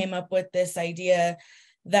organizers came up with this idea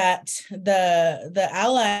that the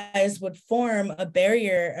allies would form a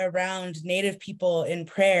barrier around Native people in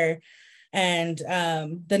prayer. And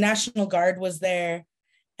the National Guard was there.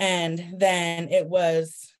 And then it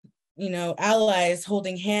was, you know, allies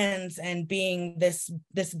holding hands and being this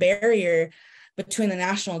barrier between the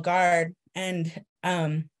National Guard and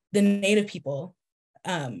the Native people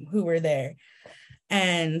who were there.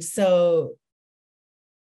 And so,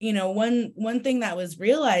 you know, one thing that was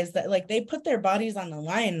realized, that like they put their bodies on the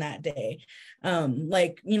line that day,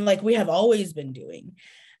 like, you know, like we have always been doing,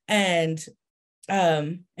 and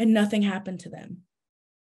nothing happened to them.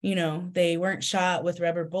 you know, they weren't shot with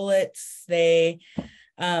rubber bullets. They,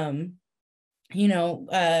 you know,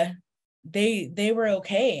 they were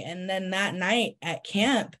okay. And then that night at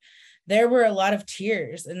camp, there were a lot of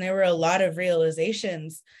tears and there were a lot of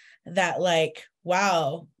realizations that, like,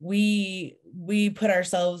 wow, we put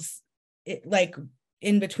ourselves like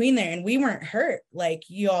in between there, and we weren't hurt like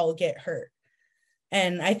you all get hurt.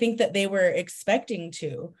 And I think that they were expecting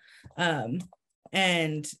to,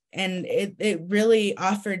 and it really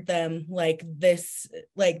offered them like this,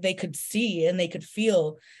 like they could see and they could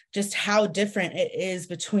feel just how different it is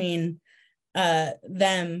between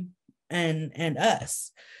them and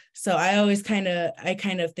us. So I always kind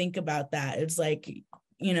of think about that. It's like,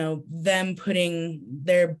 you know, them putting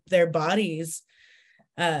their bodies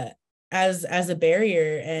as a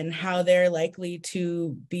barrier, and how they're likely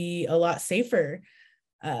to be a lot safer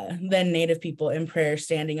than Native people in prayer,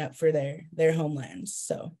 standing up for their homelands.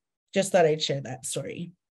 So just thought I'd share that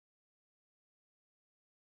story.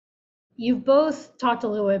 You've both talked a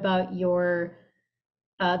little bit about your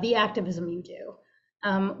the activism you do.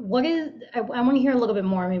 What is, I want to hear a little bit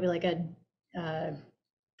more, maybe like a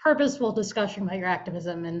purposeful discussion about your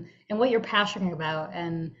activism and what you're passionate about,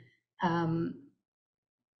 and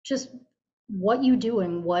just what you do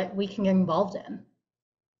and what we can get involved in.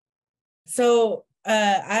 So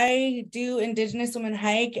I do Indigenous Women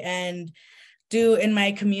Hike, and do in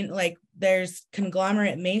my community, like there's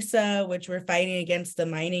Conglomerate Mesa, which we're fighting against the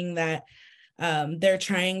mining that they're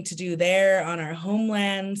trying to do there on our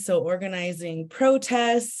homeland. So organizing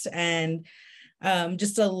protests and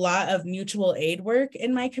just a lot of mutual aid work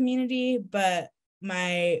in my community. But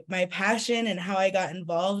my passion and how I got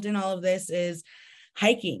involved in all of this is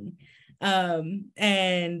hiking,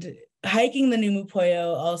 and hiking the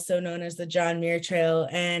Numupoyo, also known as the John Muir Trail,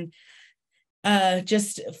 and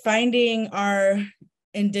just finding our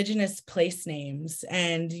Indigenous place names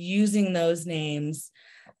and using those names,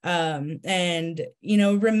 and, you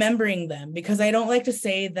know, remembering them, because I don't like to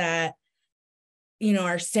say that, you know,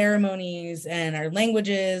 our ceremonies and our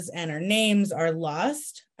languages and our names are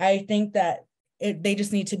lost. I think that they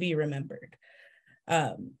just need to be remembered.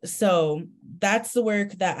 So that's the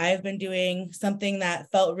work that I've been doing. Something that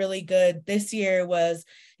felt really good this year was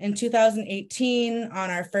in 2018, on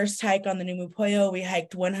our first hike on the Numupoyo, we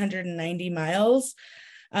hiked 190 miles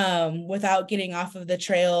without getting off of the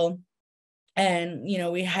trail. And, you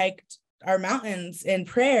know, we hiked our mountains in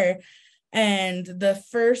prayer. And the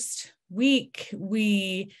first week,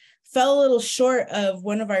 we fell a little short of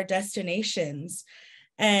one of our destinations.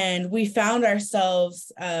 And we found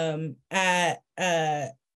ourselves at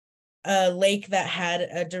a lake that had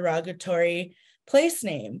a derogatory place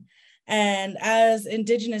name. And as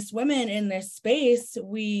Indigenous women in this space,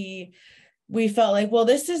 we felt like, well,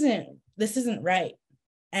 this isn't right.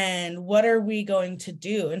 And what are we going to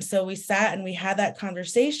do? And so we sat and we had that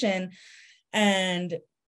conversation, and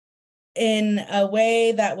in a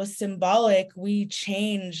way that was symbolic, we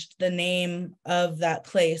changed the name of that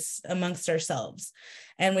place amongst ourselves.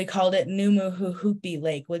 And we called it Numuhuhupi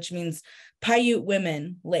Lake, which means Paiute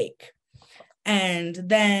Women Lake. And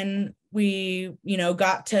then we, you know,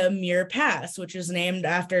 got to Muir Pass, which is named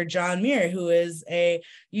after John Muir, who is a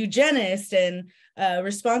eugenist and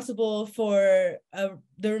responsible for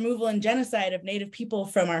the removal and genocide of Native people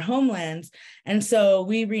from our homelands. And so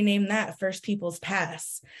we renamed that First Peoples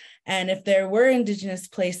Pass. And if there were Indigenous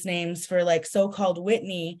place names for like so-called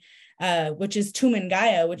Whitney, which is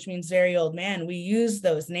Tumangaya, which means very old man, we use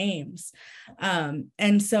those names.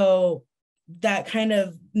 And so that kind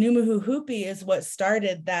of Numuhuhupi is what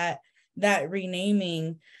started that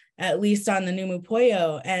renaming, at least on the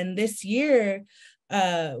Numupoyo. And this year,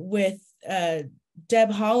 with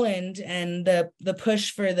Deb Holland and the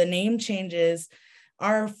push for the name changes,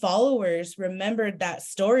 our followers remembered that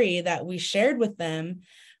story that we shared with them,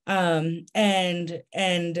 and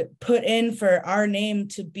put in for our name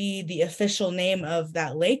to be the official name of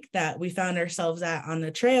that lake that we found ourselves at on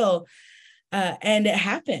the trail. And it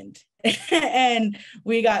happened. And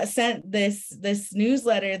we got sent this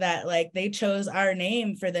newsletter that like they chose our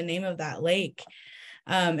name for the name of that lake.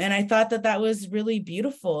 And I thought that was really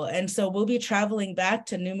beautiful. And so we'll be traveling back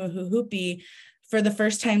to Numuhuhupi for the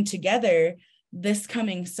first time together this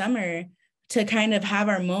coming summer to kind of have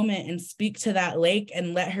our moment and speak to that lake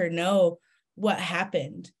and let her know what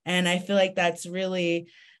happened. And I feel like that's really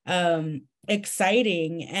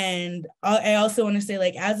exciting. And I also want to say,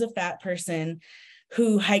 like, as a fat person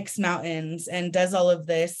who hikes mountains and does all of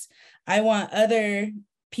this, I want other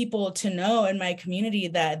people to know in my community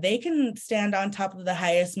that they can stand on top of the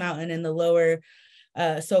highest mountain in the lower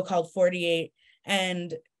so-called 48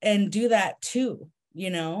 and do that too.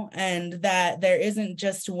 and that there isn't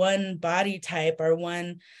just one body type or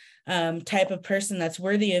one type of person that's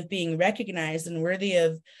worthy of being recognized and worthy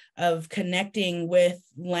of connecting with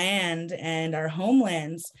land and our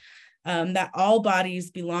homelands, that all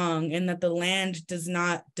bodies belong and that the land does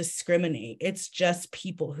not discriminate. It's just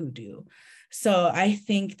people who do. So I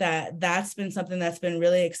think that that's been something that's been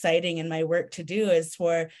really exciting in my work to do, is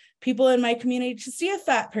for people in my community to see a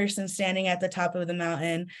fat person standing at the top of the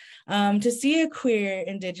mountain, to see a queer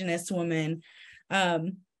Indigenous woman.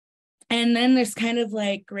 And then there's kind of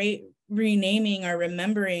like great renaming or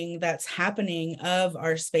remembering that's happening of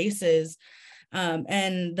our spaces,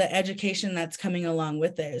 and the education that's coming along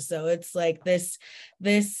with it. So it's like this,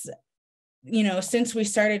 since we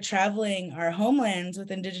started traveling our homelands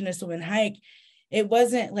with Indigenous Women Hike, it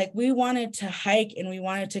wasn't like we wanted to hike and we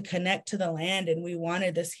wanted to connect to the land and we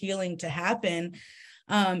wanted this healing to happen.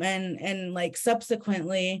 And like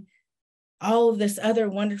subsequently, all of this other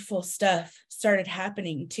wonderful stuff started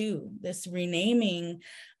happening too. This renaming,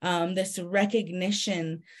 this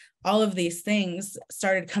recognition, all of these things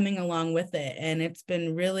started coming along with it. And it's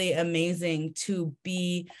been really amazing to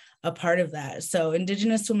be a part of that. So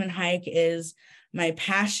Indigenous Women Hike is my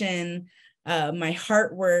passion, my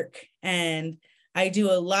heart work, and I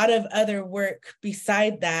do a lot of other work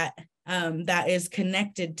beside that, that is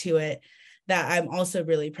connected to it, that I'm also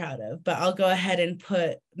really proud of. But I'll go ahead and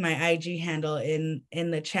put my IG handle in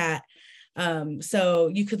the chat,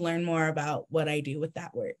 so you could learn more about what I do with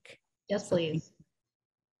that work. Yes, please.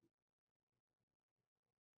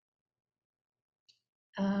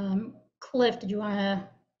 Cliff, did you want to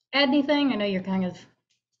add anything? I know you're kind of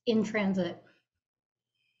in transit.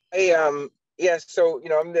 Hey, yeah, so,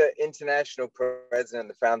 I'm the international president,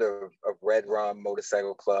 the founder of Red Rum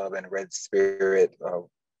Motorcycle Club and Red Spirit,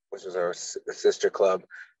 which is our sister club.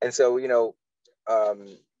 And so, we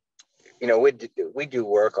do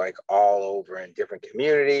work like all over in different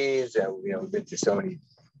communities, and, we've been to so many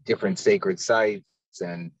different sacred sites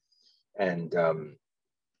and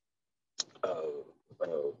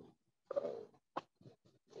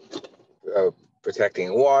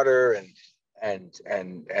protecting water and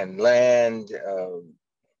land,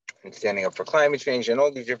 and standing up for climate change and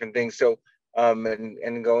all these different things. So,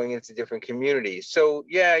 and going into different communities. So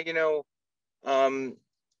yeah,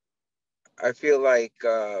 I feel like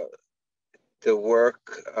the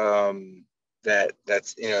work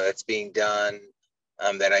that's being done,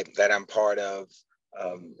 that I'm part of,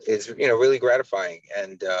 is really gratifying,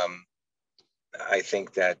 and I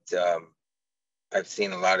think that I've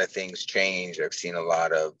seen a lot of things change. I've seen a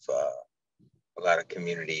lot of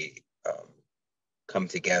community come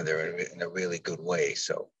together in a really good way.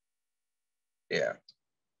 So, yeah.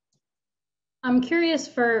 I'm curious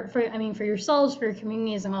for yourselves, for your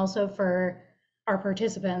communities, and also for our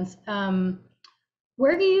participants.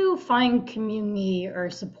 Where do you find community or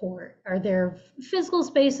support? Are there physical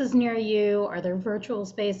spaces near you? Are there virtual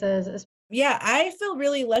spaces? Yeah, I feel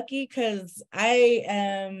really lucky because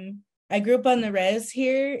I grew up on the res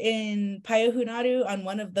here in Payahunadu, on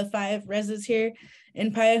one of the 5 reses here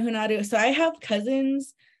in Payahunadu. So I have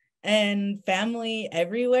cousins and family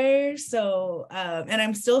everywhere. So, and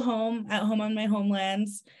I'm still at home on my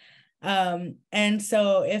homelands. And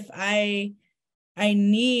so if I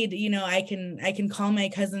need, I can call my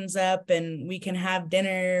cousins up and we can have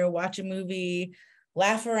dinner, watch a movie,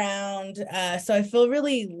 laugh around. So I feel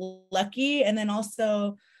really lucky. And then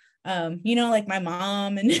also, like my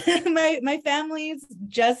mom and my family's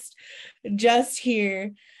just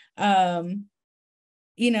here. So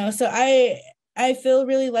I feel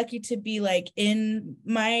really lucky to be like in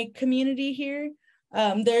my community here.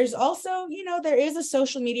 There's also, there is a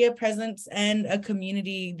social media presence and a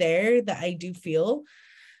community there that I do feel.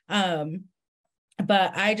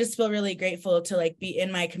 But I just feel really grateful to like be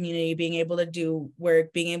in my community, being able to do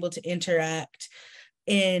work, being able to interact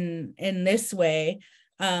in this way.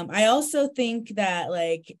 I also think that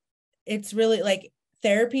like it's really like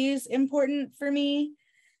therapy is important for me,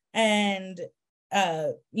 and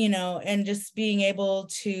and just being able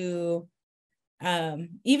to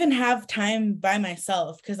even have time by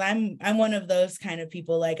myself, because I'm one of those kind of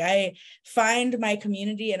people. Like I find my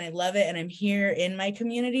community and I love it and I'm here in my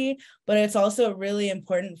community, but it's also really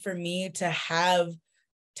important for me to have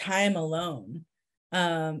time alone,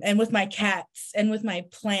 and with my cats and with my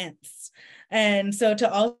plants. And so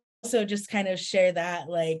to also just kind of share that,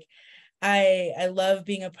 like I love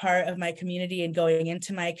being a part of my community and going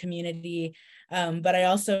into my community. But I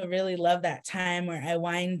also really love that time where I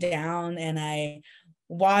wind down and I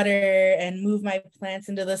water and move my plants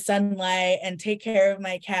into the sunlight and take care of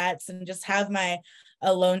my cats and just have my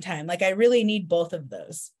alone time. Like I really need both of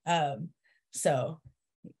those. So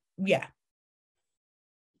yeah.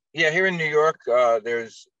 Yeah, here in New York,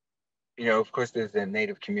 there's, of course, there's a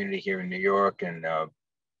Native community here in New York, and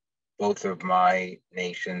both of my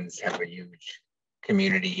nations have a huge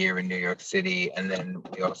community here in New York City. And then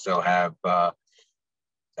we also have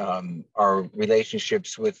our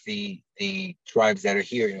relationships with the tribes that are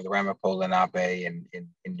here, the Ramapo Lenape in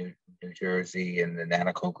New Jersey, and the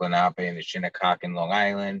Nanacoke Lenape and the Shinnecock in Long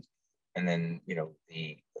Island, and then,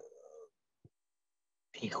 the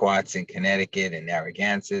Pequots in Connecticut and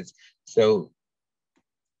Narragansetts. So,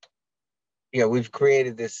 we've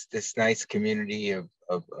created this nice community of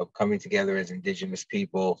coming together as Indigenous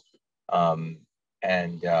people, and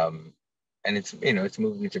it's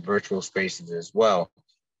moving into virtual spaces as well.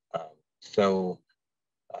 So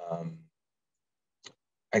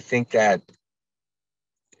I think that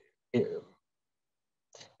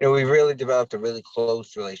we've really developed a really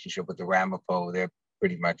close relationship with the Ramapo. They're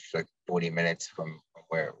pretty much like 40 minutes from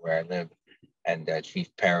where I live, and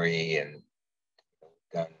Chief Perry, and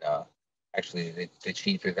done. Actually, the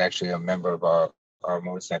chief is actually a member of our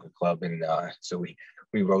motorcycle club, and so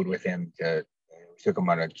we rode with him. We took him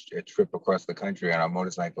on a trip across the country on our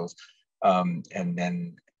motorcycles, and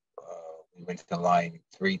then we went to Line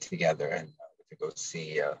 3 together and to go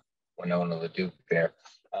see Winona LaDuke there.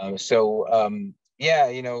 Yeah,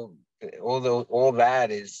 all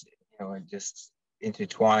that is just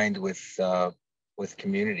intertwined with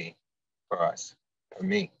community for us, for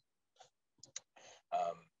me.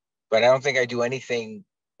 But I don't think I do anything,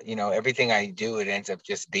 everything I do, it ends up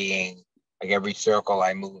just being like every circle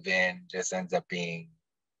I move in just ends up being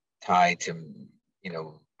tied to,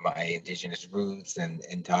 my Indigenous roots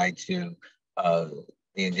and tied to the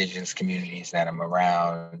Indigenous communities that I'm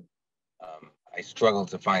around. I struggle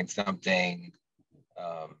to find something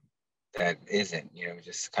that isn't,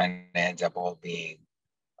 just kind of ends up all being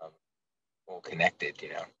all connected,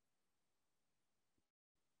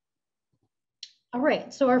 All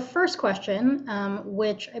right, so our first question,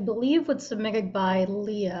 which I believe was submitted by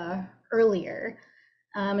Leah earlier,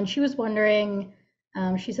 and she was wondering,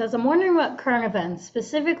 she says, I'm wondering about current events.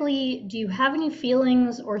 Specifically, do you have any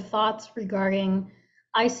feelings or thoughts regarding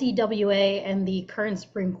ICWA and the current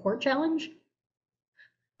Supreme Court challenge?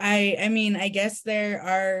 I mean, I guess there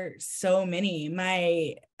are so many.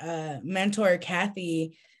 My mentor,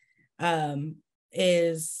 Kathy,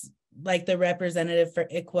 is like the representative for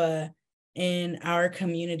ICWA in our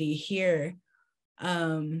community here.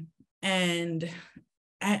 And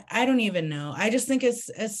I don't even know. I just think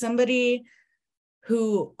as somebody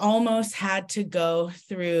who almost had to go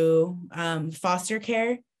through foster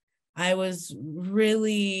care, I was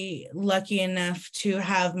really lucky enough to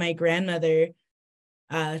have my grandmother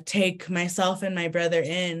take myself and my brother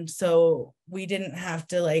in, so we didn't have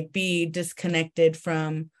to be disconnected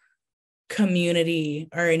from community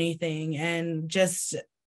or anything. And just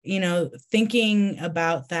thinking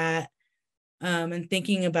about that, and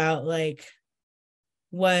thinking about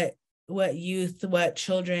what youth, what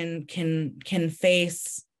children can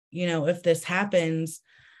face, if this happens,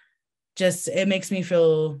 just it makes me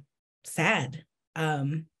feel sad.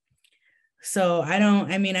 So I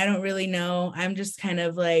don't really know. I'm just kind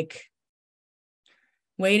of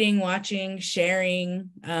waiting, watching, sharing,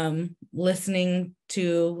 listening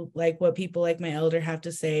to what people like my elder have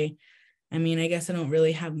to say. I mean, I guess I don't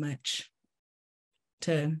really have much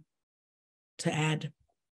to add.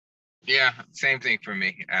 Yeah, same thing for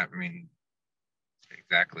me. I mean,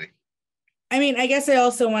 exactly. I mean, I guess I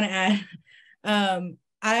also want to add,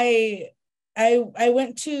 I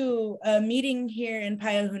went to a meeting here in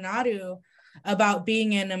Payahunadu about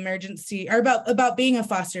being an emergency, or about being a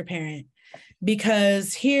foster parent,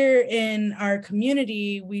 because here in our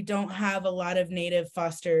community, we don't have a lot of Native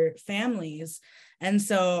foster families. And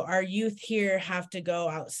so our youth here have to go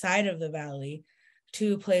outside of the valley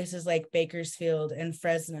to places like Bakersfield and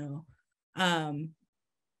Fresno. And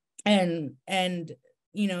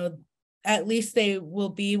at least they will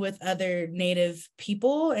be with other Native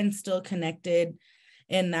people and still connected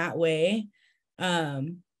in that way. But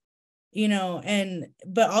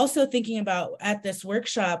also thinking about at this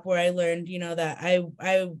workshop where I learned, that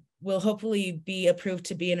I will hopefully be approved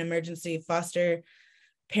to be an emergency foster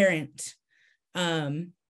parent.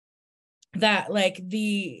 That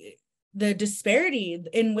the disparity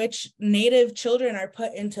in which Native children are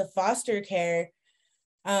put into foster care,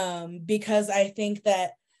 because I think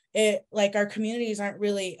that our communities aren't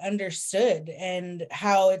really understood, and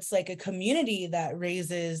how it's a community that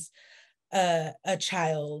raises a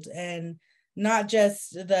child. And not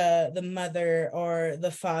just the mother or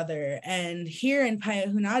the father. And here in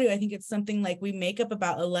Payahunadu, I think it's something like we make up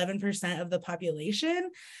about 11% of the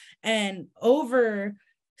population, and over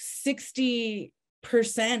 60%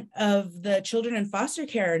 of the children in foster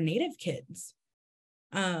care are Native kids.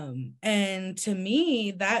 And to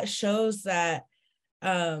me, that shows that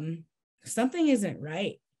something isn't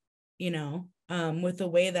right, with the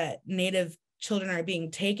way that Native children are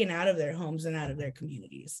being taken out of their homes and out of their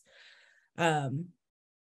communities. And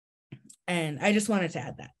I just wanted to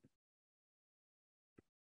add that.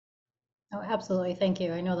 Oh, absolutely. Thank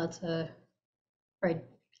you. I know that's right.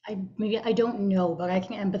 Maybe I don't know, but I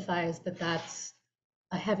can empathize that that's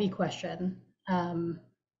a heavy question.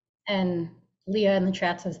 And Leah in the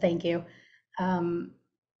chat says thank you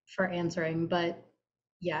for answering. But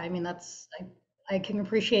yeah, I mean, I can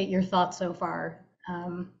appreciate your thoughts so far,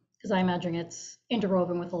 because I imagine it's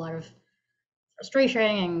interwoven with a lot of frustration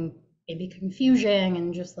and maybe confusion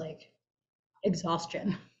and just like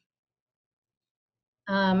exhaustion.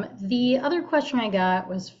 The other question I got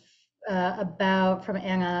was from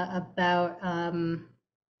Anna about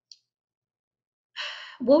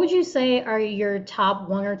what would you say are your top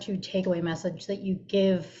 1 or 2 takeaway message that you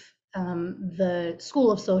give the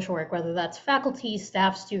School of Social Work, whether that's faculty,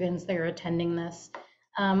 staff, students that are attending this?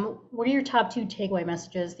 What are your top 2 takeaway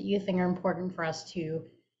messages that you think are important for us to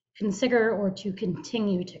consider or to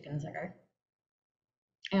continue to consider?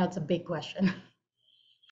 I know it's a big question.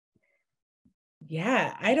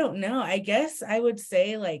 Yeah, I don't know. I guess I would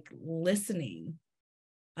say like listening.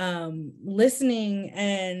 Listening,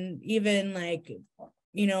 and even like,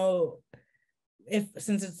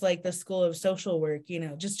 since it's like the School of Social Work,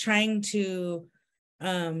 just trying to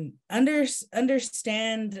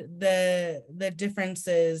understand the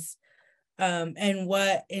differences and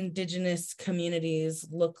what Indigenous communities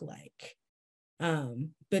look like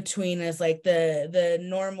between as like the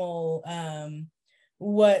normal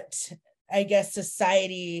what I guess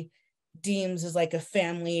society deems as like a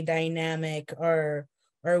family dynamic or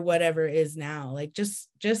whatever is now. Like just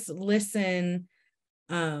listen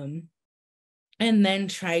and then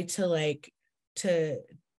try to like to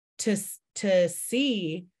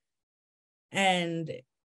see and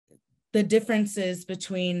the differences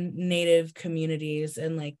between Native communities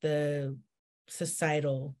and like the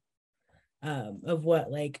societal of what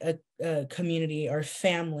like a community or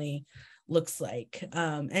family looks like,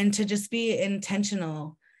 and to just be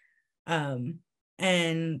intentional. And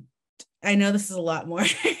I know this is a lot more,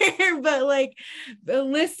 but like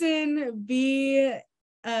listen, be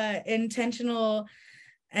intentional,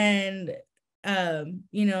 and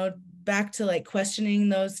back to like questioning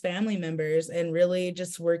those family members and really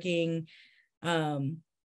just working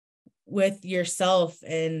with yourself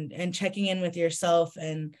and checking in with yourself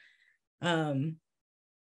and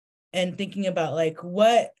thinking about like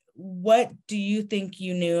what do you think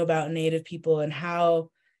you knew about Native people, and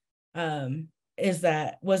how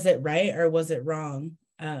was it right or was it wrong?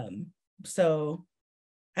 So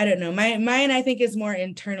I don't know. Mine I think is more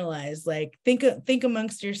internalized. Like think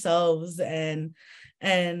amongst yourselves and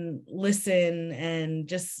listen, and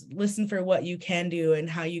just listen for what you can do and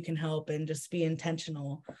how you can help, and just be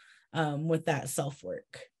intentional with that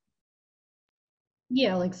self-work.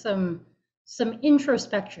 Yeah, like some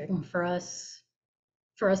introspection for us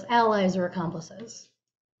allies or accomplices.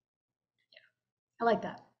 Yeah, I like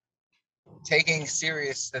that. Taking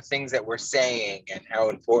serious the things that we're saying and how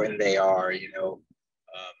important they are,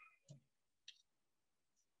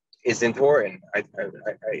 is important.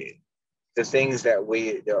 The things that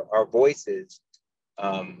our voices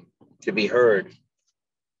to be heard.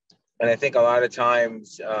 And I think a lot of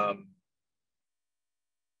times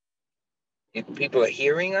people are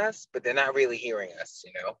hearing us, but they're not really hearing us,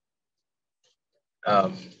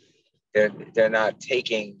 they're not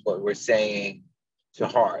taking what we're saying to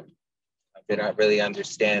heart. They're not really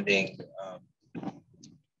understanding.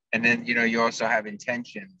 And then, you also have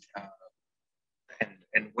intention.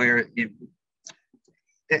 And where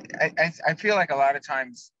I feel like a lot of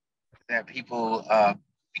times that people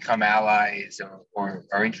become allies or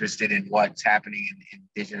are interested in what's happening in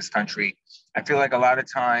Indigenous country. I feel like a lot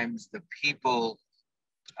of times the people,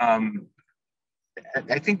 I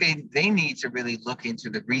think they need to really look into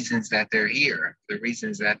the reasons that they're here, the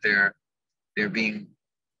reasons that they're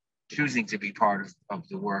choosing to be part of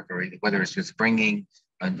the work, or whether it's just bringing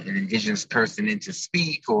an Indigenous person in to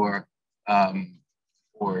speak, or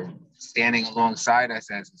standing alongside us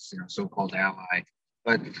as a so-called ally.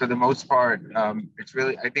 But for the most part, I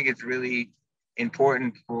think it's really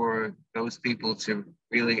important for those people to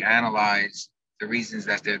really analyze the reasons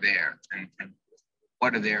that they're there and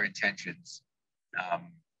what are their intentions.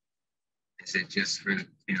 Is it just for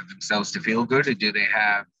themselves to feel good, or do they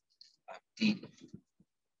have deep?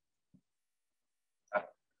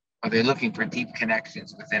 Are they looking for deep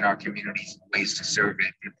connections within our communities, ways to serve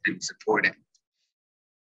it and support it?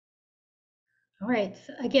 All right.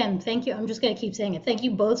 Again, thank you. I'm just going to keep saying it. Thank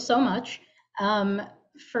you both so much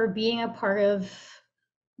for being a part of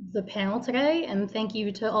the panel today. And thank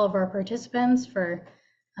you to all of our participants for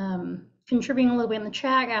contributing a little bit in the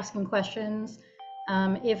chat, asking questions.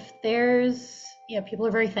 If there's, people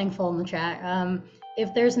are very thankful in the chat.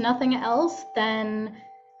 If there's nothing else, then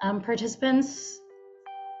participants,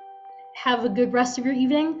 have a good rest of your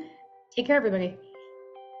evening. Take care, everybody.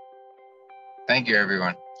 Thank you,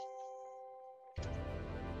 everyone.